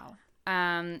 Wow.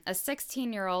 A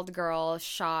 16-year-old girl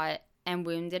shot and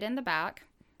wounded in the back,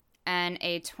 and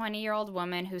a 20-year-old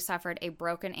woman who suffered a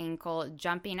broken ankle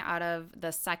jumping out of the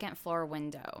 2nd floor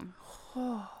window.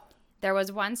 There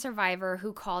was one survivor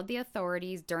who called the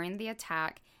authorities during the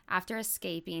attack after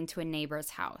escaping to a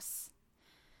neighbor's house.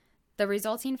 The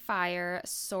resulting fire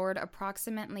soared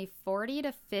approximately 40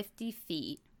 to 50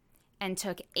 feet and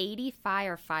took 80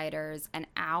 firefighters an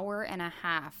hour and a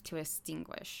half to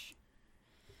extinguish.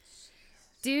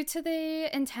 Due to the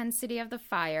intensity of the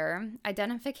fire,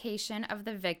 identification of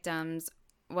the victims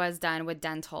was done with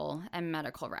dental and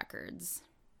medical records.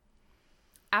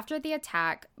 After the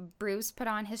attack, Bruce put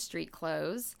on his street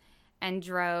clothes and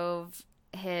drove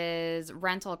his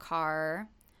rental car,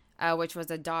 which was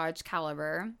a Dodge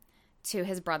Caliber, to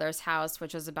his brother's house,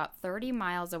 which was about 30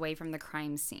 miles away from the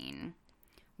crime scene,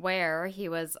 where he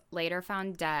was later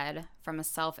found dead from a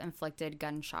self-inflicted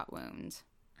gunshot wound.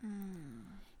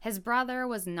 His brother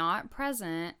was not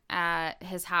present at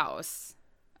his house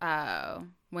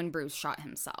when Bruce shot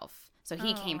himself, so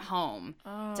he came home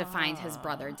to find his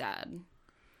brother dead.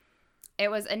 It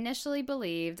was initially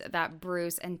believed that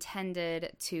Bruce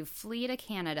intended to flee to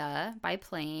Canada by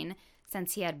plane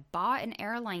since he had bought an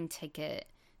airline ticket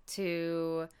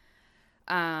for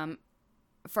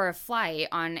a flight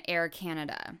on Air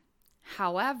Canada.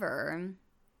 However,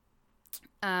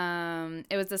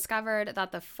 it was discovered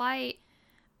that the flight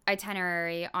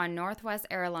itinerary on Northwest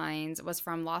Airlines was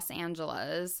from Los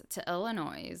Angeles to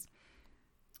Illinois.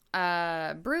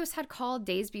 Bruce had called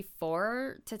days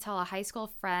before to tell a high school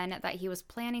friend that he was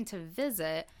planning to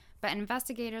visit, but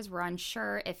investigators were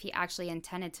unsure if he actually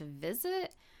intended to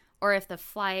visit or if the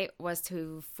flight was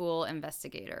to fool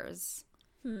investigators.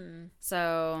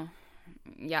 So,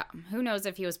 yeah, who knows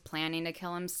if he was planning to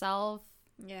kill himself,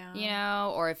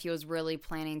 or if he was really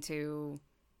planning to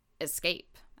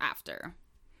escape after.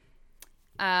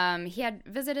 He had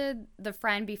visited the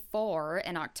friend before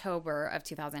in October of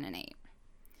 2008.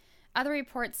 Other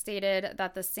reports stated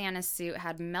that the Santa suit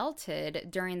had melted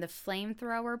during the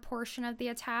flamethrower portion of the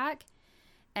attack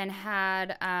and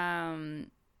had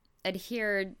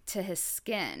adhered to his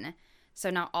skin, so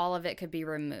not all of it could be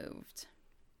removed.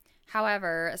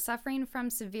 However, suffering from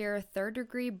severe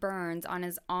third-degree burns on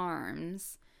his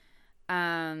arms,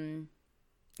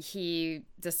 he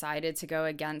decided to go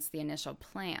against the initial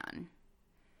plan.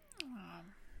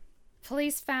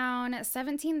 Police found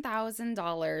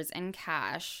 $17,000 in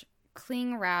cash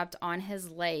cling wrapped on his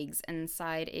legs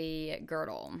inside a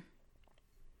girdle.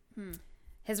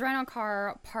 His rental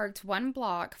car, parked 1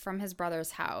 block from his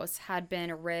brother's house, had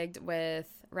been rigged with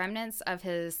remnants of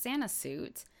his Santa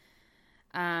suit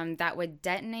that would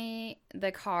detonate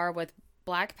the car with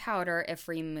black powder if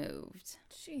removed.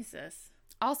 Jesus.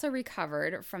 Also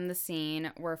recovered from the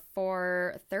scene were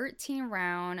 4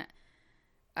 13-round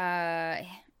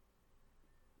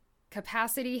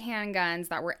capacity handguns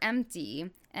that were empty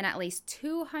and at least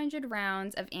 200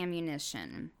 rounds of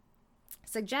ammunition,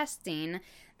 suggesting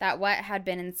that what had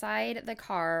been inside the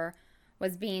car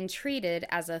was being treated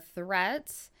as a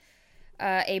threat.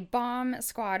 A bomb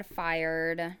squad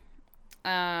fired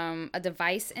a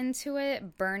device into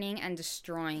it, burning and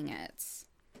destroying it.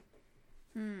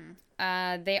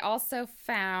 They also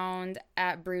found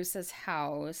at Bruce's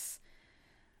house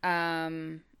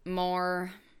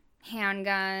more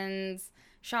handguns,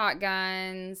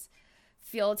 shotguns,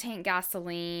 fuel tank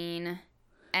gasoline,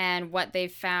 and what they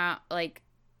found,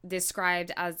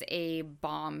 described as a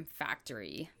bomb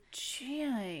factory.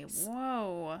 Gee,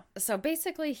 whoa. So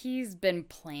basically he's been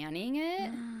planning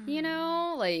it,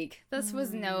 this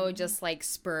was no just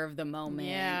spur of the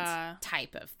moment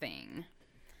type of thing.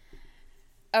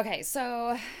 Okay,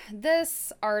 so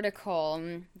this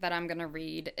article that I'm going to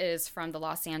read is from the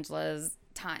Los Angeles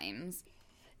Times.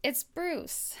 It's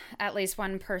Bruce, at least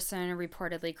one person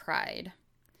reportedly cried.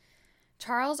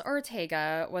 Charles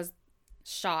Ortega was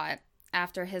shot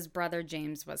after his brother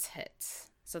James was hit.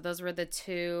 So those were the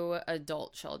 2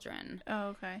 adult children. Oh,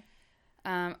 okay.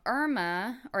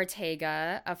 Irma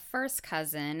Ortega, a first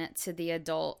cousin to the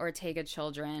adult Ortega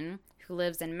children who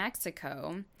lives in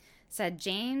Mexico, said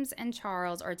James and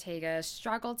Charles Ortega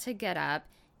struggled to get up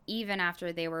even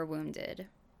after they were wounded.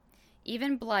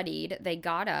 Even bloodied, they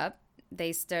got up.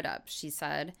 They stood up, she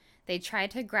said. They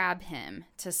tried to grab him,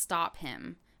 to stop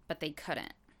him, but they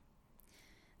couldn't.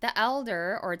 The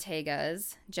elder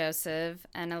Ortegas, Joseph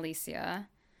and Alicia,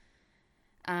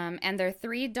 and their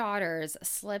 3 daughters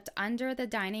slipped under the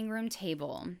dining room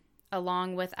table,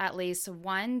 along with at least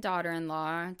one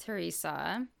daughter-in-law,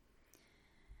 Teresa.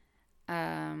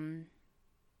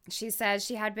 She said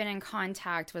she had been in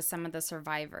contact with some of the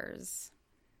survivors.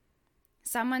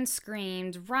 Someone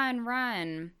screamed, "Run,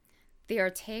 run!" The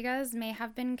Ortegas may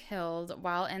have been killed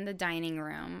while in the dining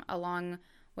room, along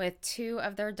with 2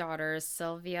 of their daughters,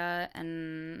 Sylvia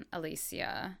and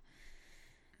Alicia.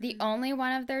 The only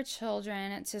one of their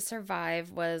children to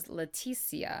survive was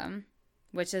Leticia,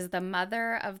 which is the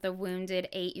mother of the wounded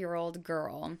 8-year-old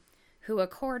girl, who,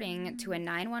 according to a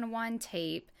 911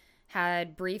 tape,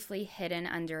 had briefly hidden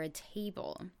under a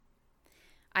table.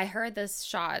 I heard the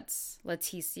shots,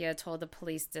 Leticia told the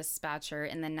police dispatcher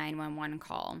in the 911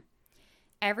 call.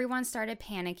 Everyone started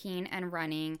panicking and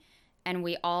running, and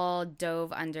we all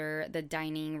dove under the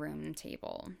dining room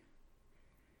table.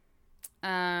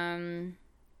 One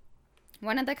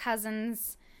of the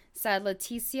cousins said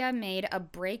Leticia made a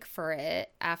break for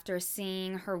it after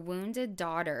seeing her wounded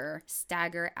daughter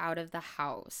stagger out of the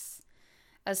house.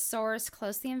 A source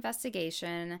close to the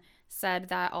investigation said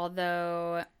that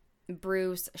although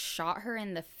Bruce shot her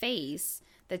in the face,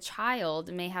 the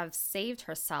child may have saved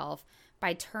herself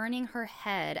by turning her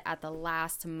head at the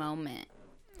last moment.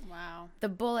 Wow. The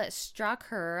bullet struck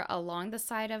her along the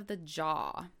side of the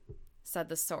jaw, said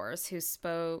the source, who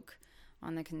spoke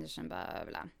on the condition, blah,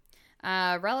 blah.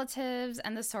 Relatives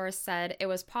and the source said it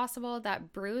was possible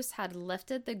that Bruce had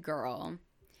lifted the girl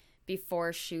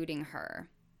before shooting her.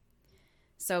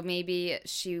 So maybe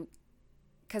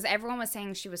because everyone was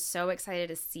saying she was so excited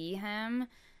to see him,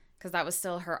 because that was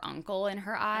still her uncle in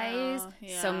her eyes. Oh,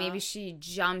 yeah. So maybe she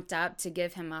jumped up to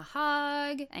give him a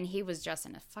hug, and he was just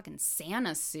in a fucking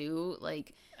Santa suit.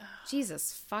 Like,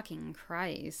 Jesus fucking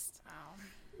Christ.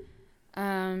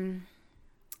 Wow.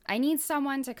 I need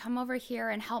someone to come over here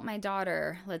and help my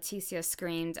daughter, Leticia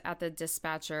screamed at the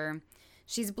dispatcher.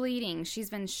 She's bleeding. She's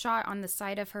been shot on the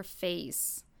side of her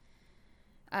face.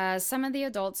 Some of the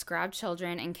adults grabbed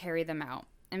children and carried them out.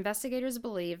 Investigators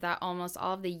believe that almost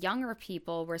all of the younger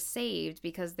people were saved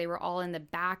because they were all in the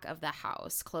back of the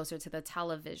house, closer to the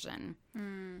television.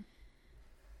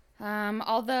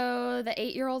 Although the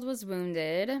 8-year-old was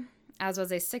wounded, as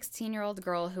was a 16-year-old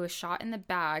girl who was shot in the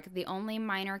back, the only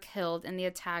minor killed in the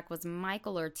attack was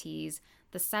Michael Ortiz,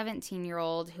 the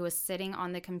 17-year-old who was sitting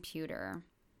on the computer.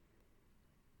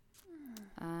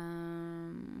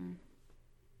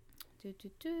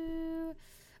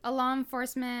 A law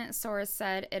enforcement source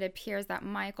said it appears that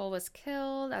Michael was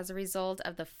killed as a result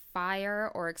of the fire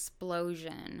or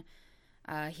explosion.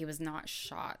 He was not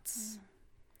shot.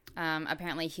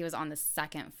 Apparently, he was on the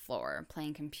second floor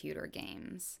playing computer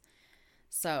games.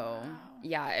 So,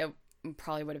 yeah, it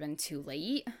probably would have been too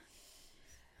late.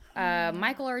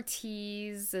 Michael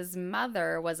Ortiz's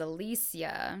mother was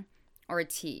Alicia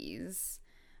Ortiz.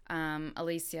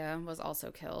 Alicia was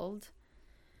also killed.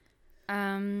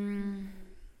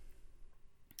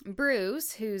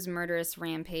 Bruce, whose murderous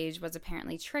rampage was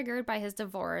apparently triggered by his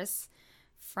divorce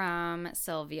from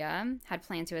Sylvia, had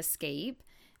planned to escape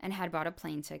and had bought a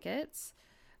plane ticket,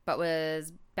 but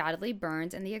was badly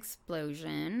burned in the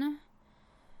explosion.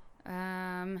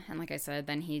 And like I said,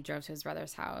 then he drove to his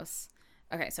brother's house.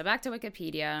 Okay, so back to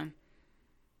Wikipedia.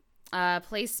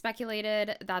 Police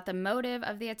speculated that the motive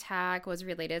of the attack was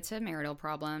related to marital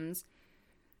problems.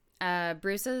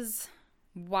 Bruce's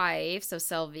wife, so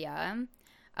Sylvia,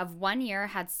 of 1 year,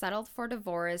 had settled for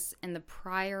divorce in the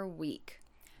prior week.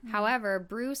 However,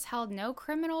 Bruce held no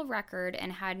criminal record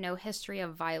and had no history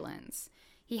of violence.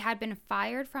 He had been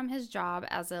fired from his job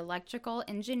as an electrical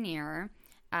engineer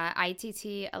at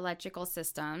ITT Electrical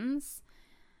Systems.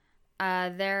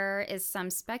 There is some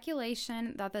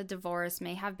speculation that the divorce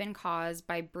may have been caused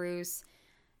by Bruce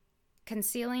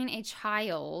concealing a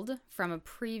child from a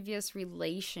previous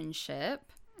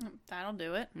relationship. That'll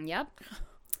do it. Yep.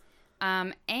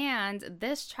 And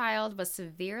this child was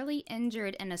severely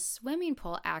injured in a swimming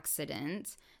pool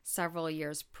accident several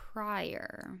years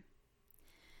prior.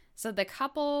 So the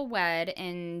couple wed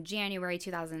in January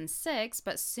 2006,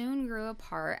 but soon grew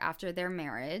apart after their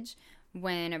marriage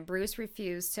when Bruce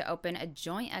refused to open a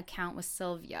joint account with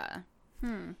Sylvia.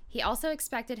 He also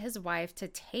expected his wife to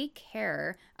take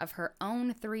care of her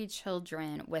own 3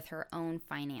 children with her own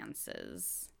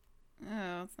finances.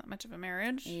 Oh, it's not much of a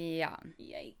marriage. Yeah.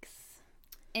 Yikes.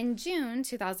 In June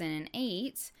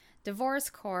 2008, divorce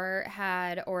court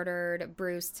had ordered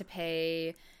Bruce to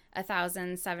pay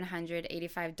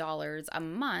 $1,785 a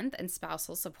month in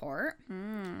spousal support.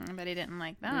 But he didn't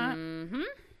like that.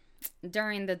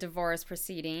 During the divorce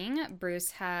proceeding,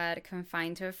 Bruce had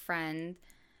confined to a friend.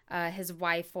 His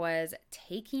wife was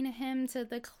taking him to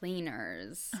the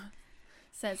cleaners.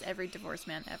 Says every divorced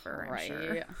man ever, I'm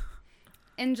sure.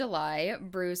 In July,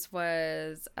 Bruce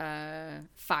was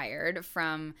fired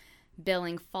from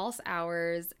billing false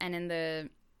hours, and the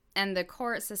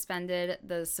court suspended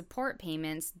the support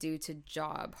payments due to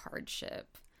job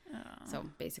hardship. So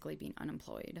basically being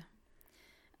unemployed.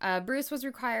 Bruce was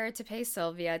required to pay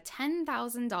Sylvia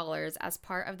 $10,000 as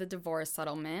part of the divorce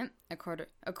settlement,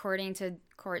 according to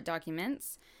court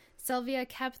documents. Sylvia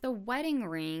kept the wedding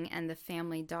ring and the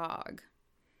family dog.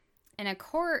 In a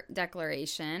court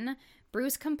declaration,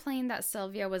 Bruce complained that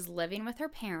Sylvia was living with her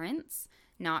parents,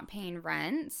 not paying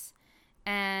rent,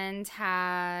 and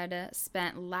had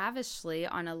spent lavishly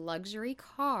on a luxury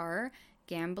car,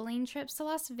 gambling trips to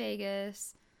Las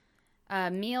Vegas,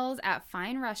 meals at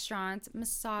fine restaurants,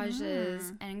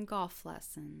 massages, and golf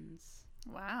lessons.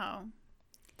 Wow.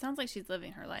 Sounds like she's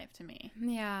living her life to me.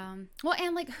 Yeah. Well,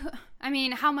 and like, I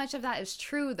mean, how much of that is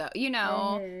true though? You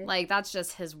know, like that's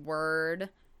just his word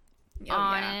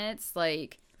on it. It's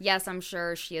like, yes, I'm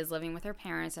sure she is living with her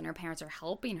parents and her parents are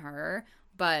helping her,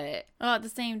 but well, at the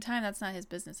same time, that's not his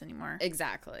business anymore.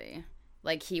 Exactly.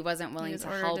 Like he wasn't willing to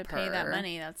help her. Pay that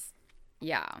money. That's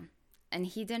and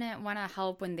he didn't want to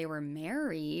help when they were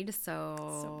married.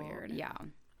 So weird. Yeah.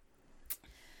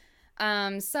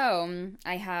 So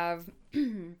I have,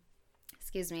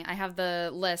 excuse me, I have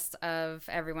the list of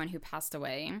everyone who passed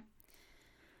away.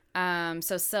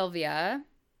 So Sylvia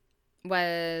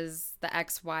was the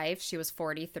ex-wife. She was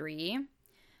 43,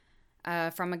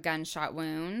 from a gunshot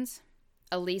wound.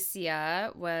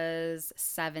 Alicia was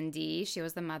 70. She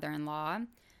was the mother-in-law,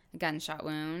 a gunshot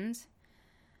wound.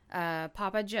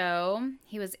 Papa Joe,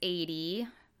 he was 80,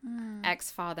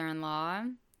 ex-father-in-law,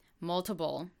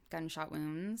 multiple gunshot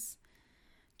wounds.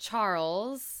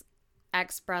 Charles,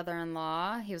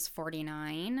 ex-brother-in-law, he was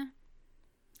 49.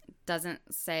 Doesn't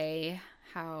say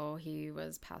how he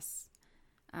was passed.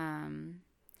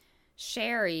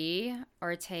 Sherry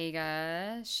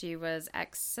Ortega, she was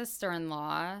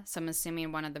ex-sister-in-law, so I'm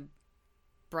assuming one of the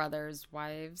brother's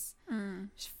wives.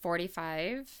 She's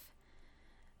 45.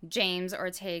 James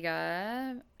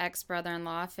Ortega,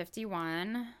 ex-brother-in-law,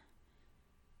 51.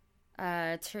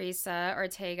 Teresa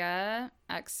Ortega,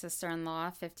 ex-sister-in-law,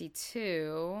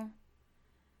 52.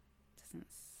 Doesn't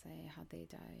say how they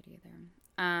died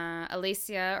either.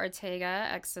 Alicia Ortega,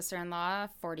 ex-sister-in-law,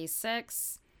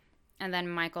 46. And then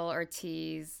Michael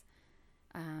Ortiz,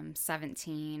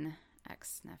 17,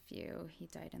 ex-nephew. He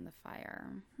died in the fire.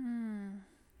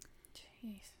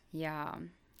 Jeez. Yeah,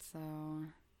 so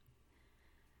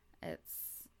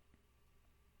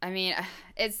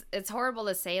it's horrible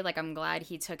to say, like, I'm glad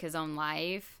he took his own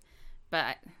life,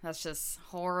 but that's just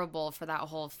horrible for that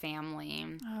whole family.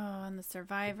 Oh, and the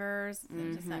survivors.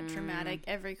 Just that traumatic.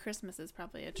 Every Christmas is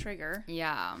probably a trigger.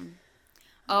 Yeah.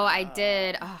 Oh, I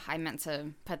did. Oh, I meant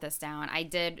to put this down. I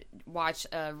did watch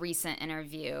a recent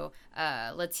interview.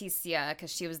 Leticia,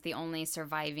 because she was the only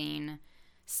surviving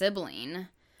sibling.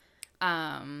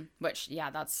 Which, yeah,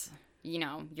 that's, you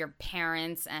know, your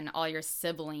parents and all your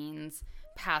siblings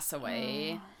pass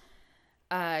away.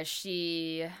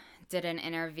 She did an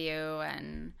interview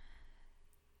and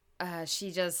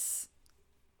she just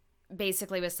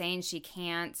basically was saying she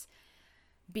can't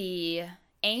be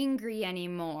angry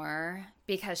anymore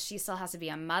because she still has to be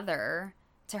a mother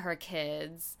to her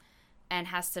kids and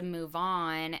has to move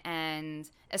on. And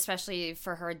especially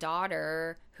for her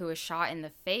daughter who was shot in the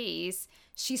face,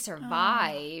 she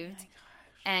survived.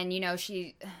 And, you know,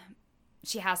 she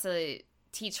has to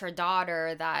teach her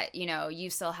daughter that, you know, you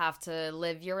still have to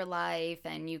live your life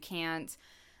and you can't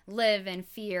live in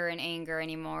fear and anger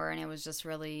anymore. And it was just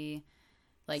really,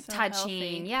 like, so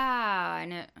touching. Healthy. Yeah.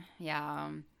 And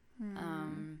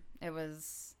it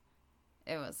was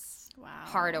wow.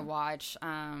 Hard to watch.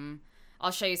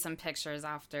 I'll show you some pictures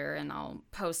after and I'll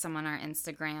post them on our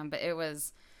Instagram, but it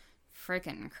was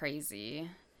freaking crazy.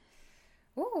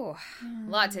 Ooh, a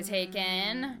lot to take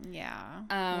in. Yeah.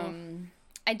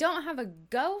 I don't have a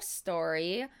ghost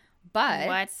story,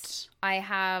 but I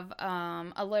have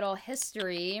a little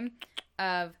history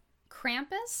of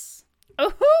Krampus.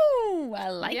 Oh, I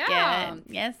like it.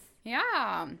 Yes.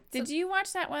 Yeah. Did you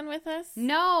watch that one with us?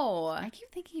 No. I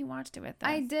keep thinking you watched it with us.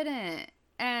 I didn't.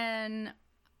 And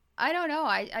I don't know.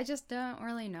 I just don't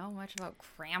really know much about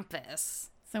Krampus.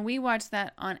 So we watched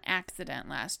that on accident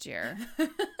last year.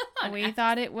 We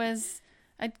thought it was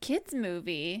a kid's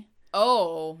movie.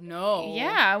 Oh, no.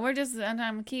 Yeah, we're watching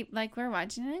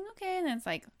it. Okay, and it's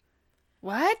like,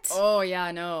 what? Oh,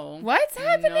 yeah, no. What's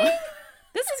happening? No.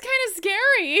 This is kind of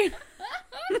scary.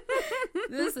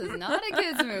 This is not a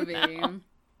kid's movie.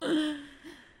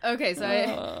 Okay, so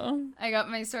I got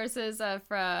my sources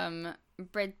from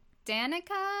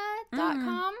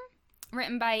Britannica.com,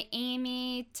 written by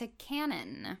Amy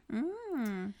Takanen.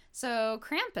 So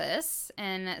Krampus,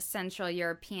 in Central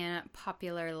European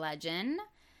popular legend,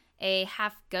 a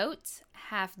half-goat,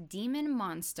 half-demon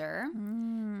monster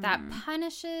that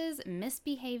punishes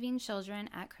misbehaving children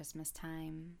at Christmas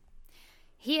time.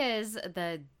 He is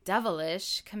the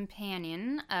devilish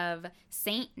companion of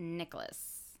Saint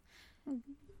Nicholas.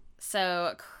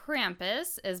 So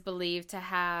Krampus is believed to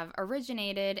have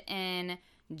originated in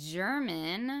the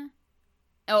German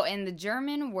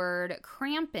word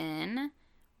Krampen,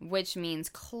 which means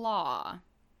claw.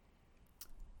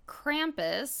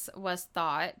 Krampus was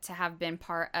thought to have been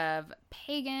part of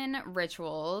pagan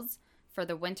rituals for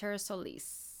the winter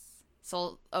solstice.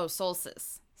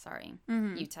 Solstice. Sorry.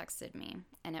 Mm-hmm. You texted me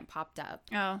and it popped up.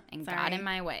 Oh, and sorry. got in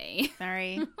my way.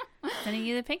 Sorry. Sending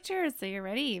you the pictures so you're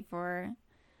ready for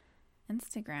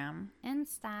Instagram.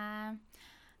 Insta.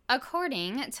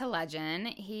 According to legend,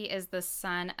 he is the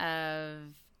son of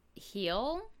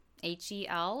Hel,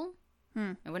 H-E-L.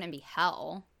 It wouldn't be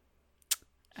Hell.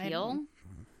 Hel?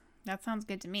 That sounds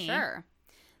good to me. Sure.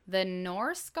 The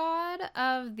Norse god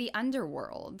of the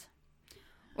underworld.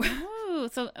 Ooh,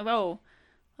 so, that'll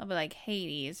be like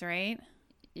Hades, right?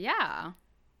 Yeah,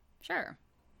 sure.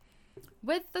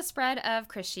 With the spread of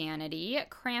Christianity,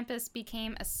 Krampus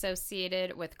became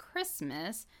associated with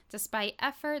Christmas despite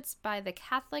efforts by the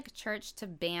Catholic Church to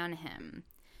ban him.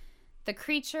 The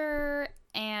creature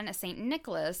and St.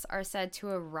 Nicholas are said to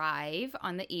arrive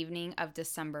on the evening of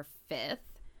December 5th,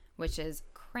 which is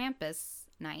Krampus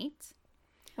night.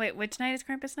 Wait, which night is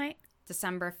Krampus night?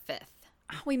 December 5th.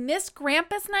 Oh, we missed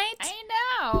Krampus night? I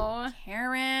know.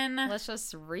 Karen. Let's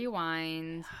just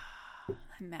rewind.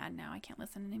 I'm mad now. I can't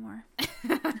listen anymore.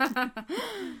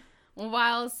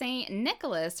 While St.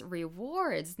 Nicholas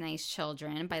rewards nice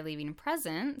children by leaving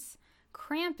presents,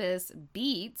 Krampus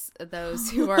beats those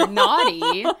who are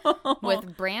naughty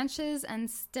with branches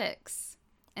and sticks.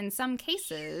 In some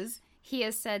cases, he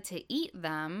is said to eat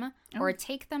them or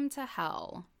take them to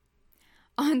hell.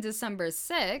 On December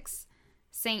 6th,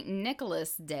 St.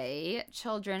 Nicholas Day,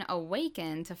 children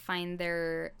awaken to find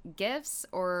their gifts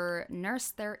or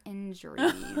nurse their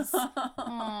injuries.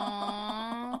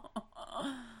 Aww.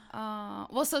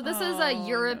 Well, so this is a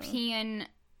European,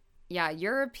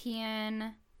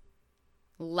 European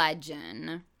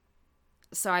legend.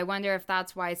 So I wonder if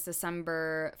that's why it's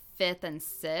December 5th and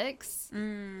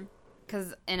 6th.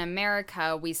 Because in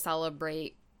America, we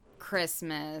celebrate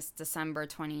Christmas December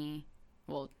 20.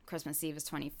 Well, Christmas Eve is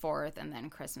 24th, and then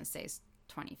Christmas Day is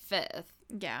 25th.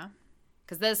 Yeah.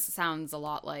 Because this sounds a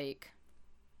lot like...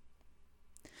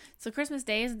 So Christmas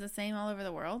Day is the same all over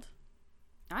the world?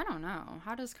 I don't know.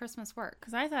 How does Christmas work?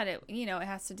 Because I thought it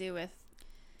has to do with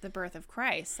the birth of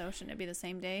Christ. So shouldn't it be the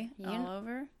same day all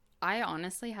over? I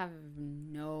honestly have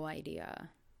no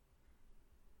idea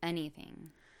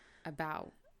anything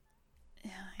about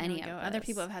any of this. Other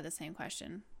people have had the same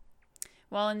question.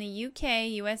 Well, in the UK,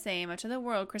 USA, much of the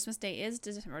world, Christmas Day is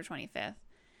December 25th.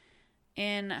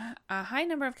 And a high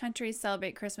number of countries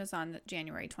celebrate Christmas on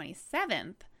January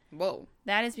 27th. Whoa.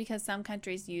 That is because some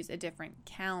countries use a different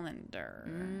calendar.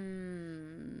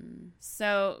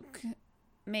 So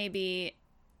maybe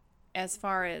as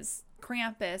far as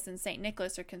Krampus and St.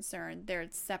 Nicholas are concerned, they're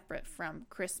separate from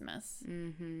Christmas.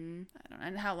 Mm-hmm. I don't know.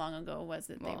 And how long ago was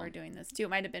it they were doing this too? It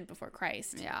might have been before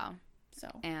Christ. Yeah. So.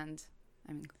 And,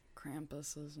 I mean,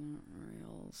 Krampus isn't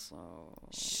real, so...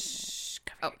 Shh,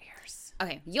 cover your ears.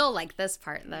 Okay, you'll like this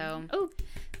part, though. Oh.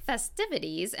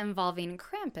 Festivities involving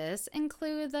Krampus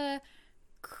include the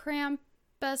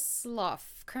Krampuslof,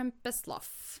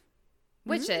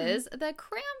 which is the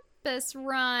Krampus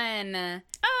Run.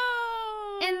 Oh!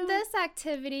 In this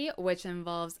activity, which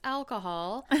involves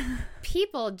alcohol,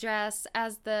 people dressed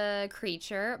as the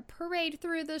creature parade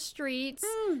through the streets,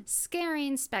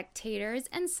 scaring spectators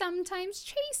and sometimes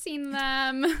chasing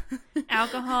them.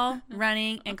 Alcohol,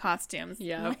 running, and costumes.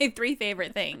 Yeah. My 3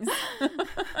 favorite things.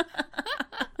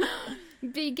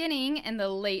 Beginning in the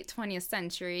late 20th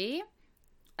century,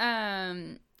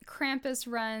 Krampus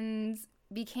runs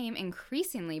became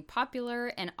increasingly popular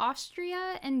in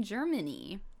Austria and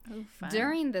Germany. Oh, fun.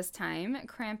 During this time,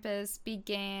 Krampus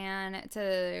began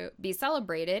to be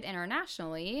celebrated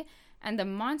internationally, and the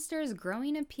monster's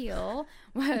growing appeal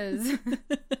was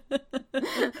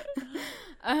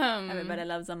Everybody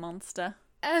loves a monster.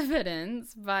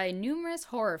 Evidenced by numerous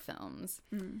horror films.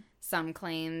 Some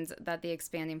claimed that the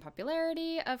expanding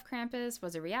popularity of Krampus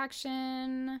was a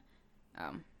reaction.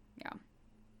 Yeah.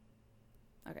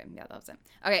 Okay, yeah, that was it.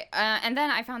 Okay, and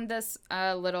then I found this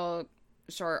little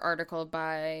short article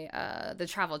by the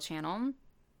Travel Channel.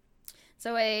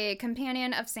 So a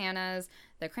companion of Santa's,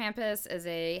 the Krampus is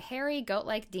a hairy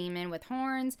goat-like demon with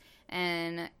horns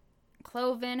and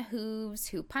cloven hooves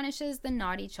who punishes the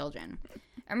naughty children.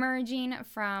 Emerging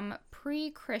from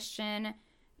pre-Christian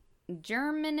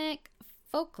Germanic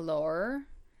folklore,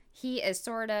 he is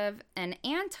sort of an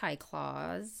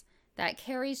anti-Claus that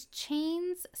carries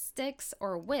chains, sticks,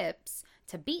 or whips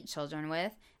to beat children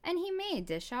with, and he may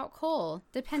dish out coal,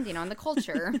 depending on the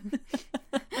culture.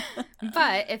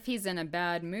 But if he's in a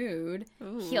bad mood,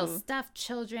 he'll stuff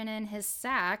children in his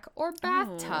sack or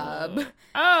bathtub.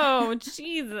 Oh,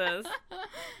 Jesus.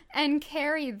 And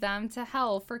carry them to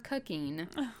hell for cooking.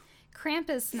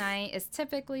 Krampus Night is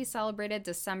typically celebrated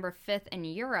December 5th in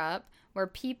Europe, where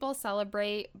people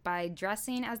celebrate by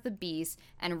dressing as the beast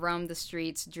and roam the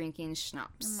streets drinking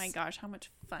schnapps. Oh my gosh, how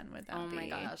much fun would that be? Oh my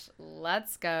gosh.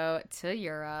 Let's go to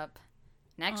Europe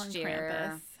next On year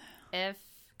Krampus. if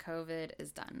COVID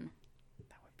is done.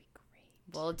 That would be great.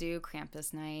 We'll do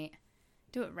Krampus Night.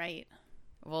 Do it right.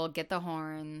 We'll get the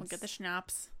horns. We'll get the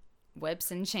schnapps.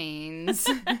 Whips and chains.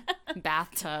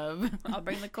 Bathtub. I'll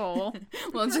bring the coal.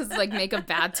 We'll just like make a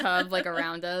bathtub like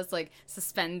around us, like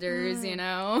suspenders, you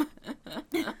know?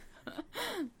 Throw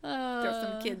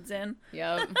some kids in.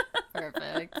 Yep.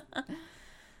 Perfect.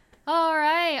 All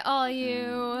right, all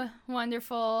you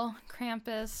wonderful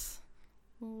Krampus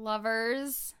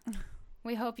lovers.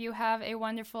 We hope you have a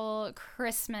wonderful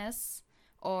Christmas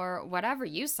or whatever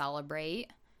you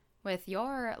celebrate with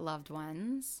your loved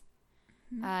ones.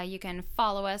 You can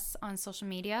follow us on social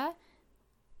media,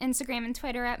 Instagram and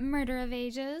Twitter at Murder of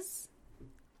Ages.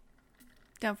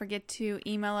 Don't forget to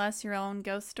email us your own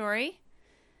ghost story.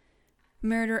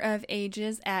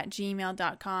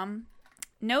 murderofages@gmail.com.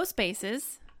 No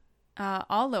spaces.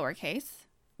 All lowercase.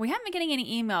 We haven't been getting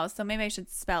any emails, so maybe I should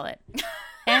spell it.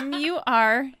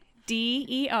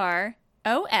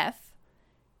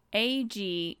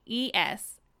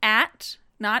 MURDEROFAGES at,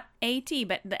 not AT,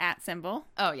 but the at symbol,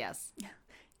 Oh, yes.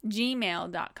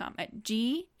 gmail.com at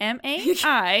GMAIL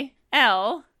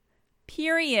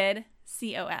period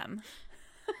COM.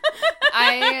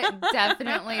 I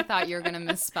definitely thought you were going to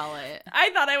misspell it.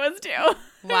 I thought I was too.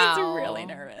 Wow. I was really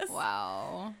nervous.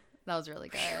 Wow. That was really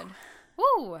good.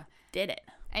 Woo. Did it.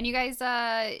 And you guys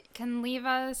can leave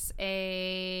us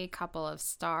a couple of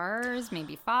stars,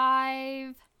 maybe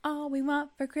 5. All we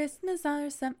want for Christmas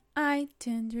are some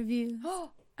iTunes reviews.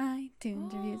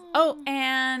 iTunes reviews. Oh,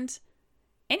 and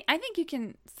I think you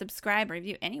can subscribe or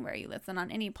review anywhere you listen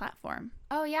on any platform.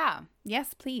 Oh, yeah.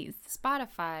 Yes, please.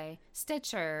 Spotify,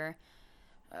 Stitcher,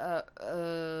 Google?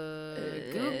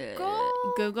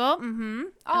 Google. Mm-hmm.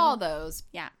 All those.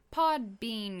 Yeah.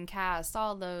 Podbean Cast,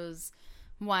 all those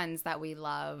ones that we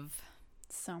love.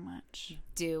 So much.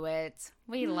 Do it.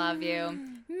 We love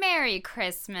you. Merry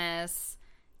Christmas.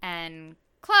 And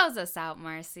close us out,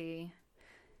 Marcy.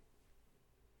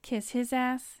 Kiss his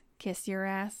ass. Kiss your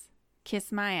ass.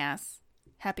 Kiss my ass.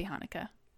 Happy Hanukkah.